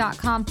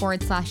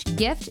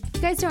lauraconley.com/gift. If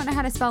you guys don't know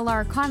how to spell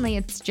Laura Conley,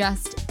 it's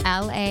just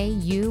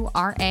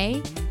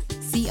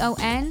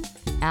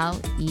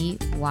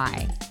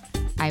LauraConley.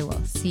 I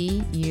will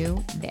see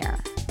you there.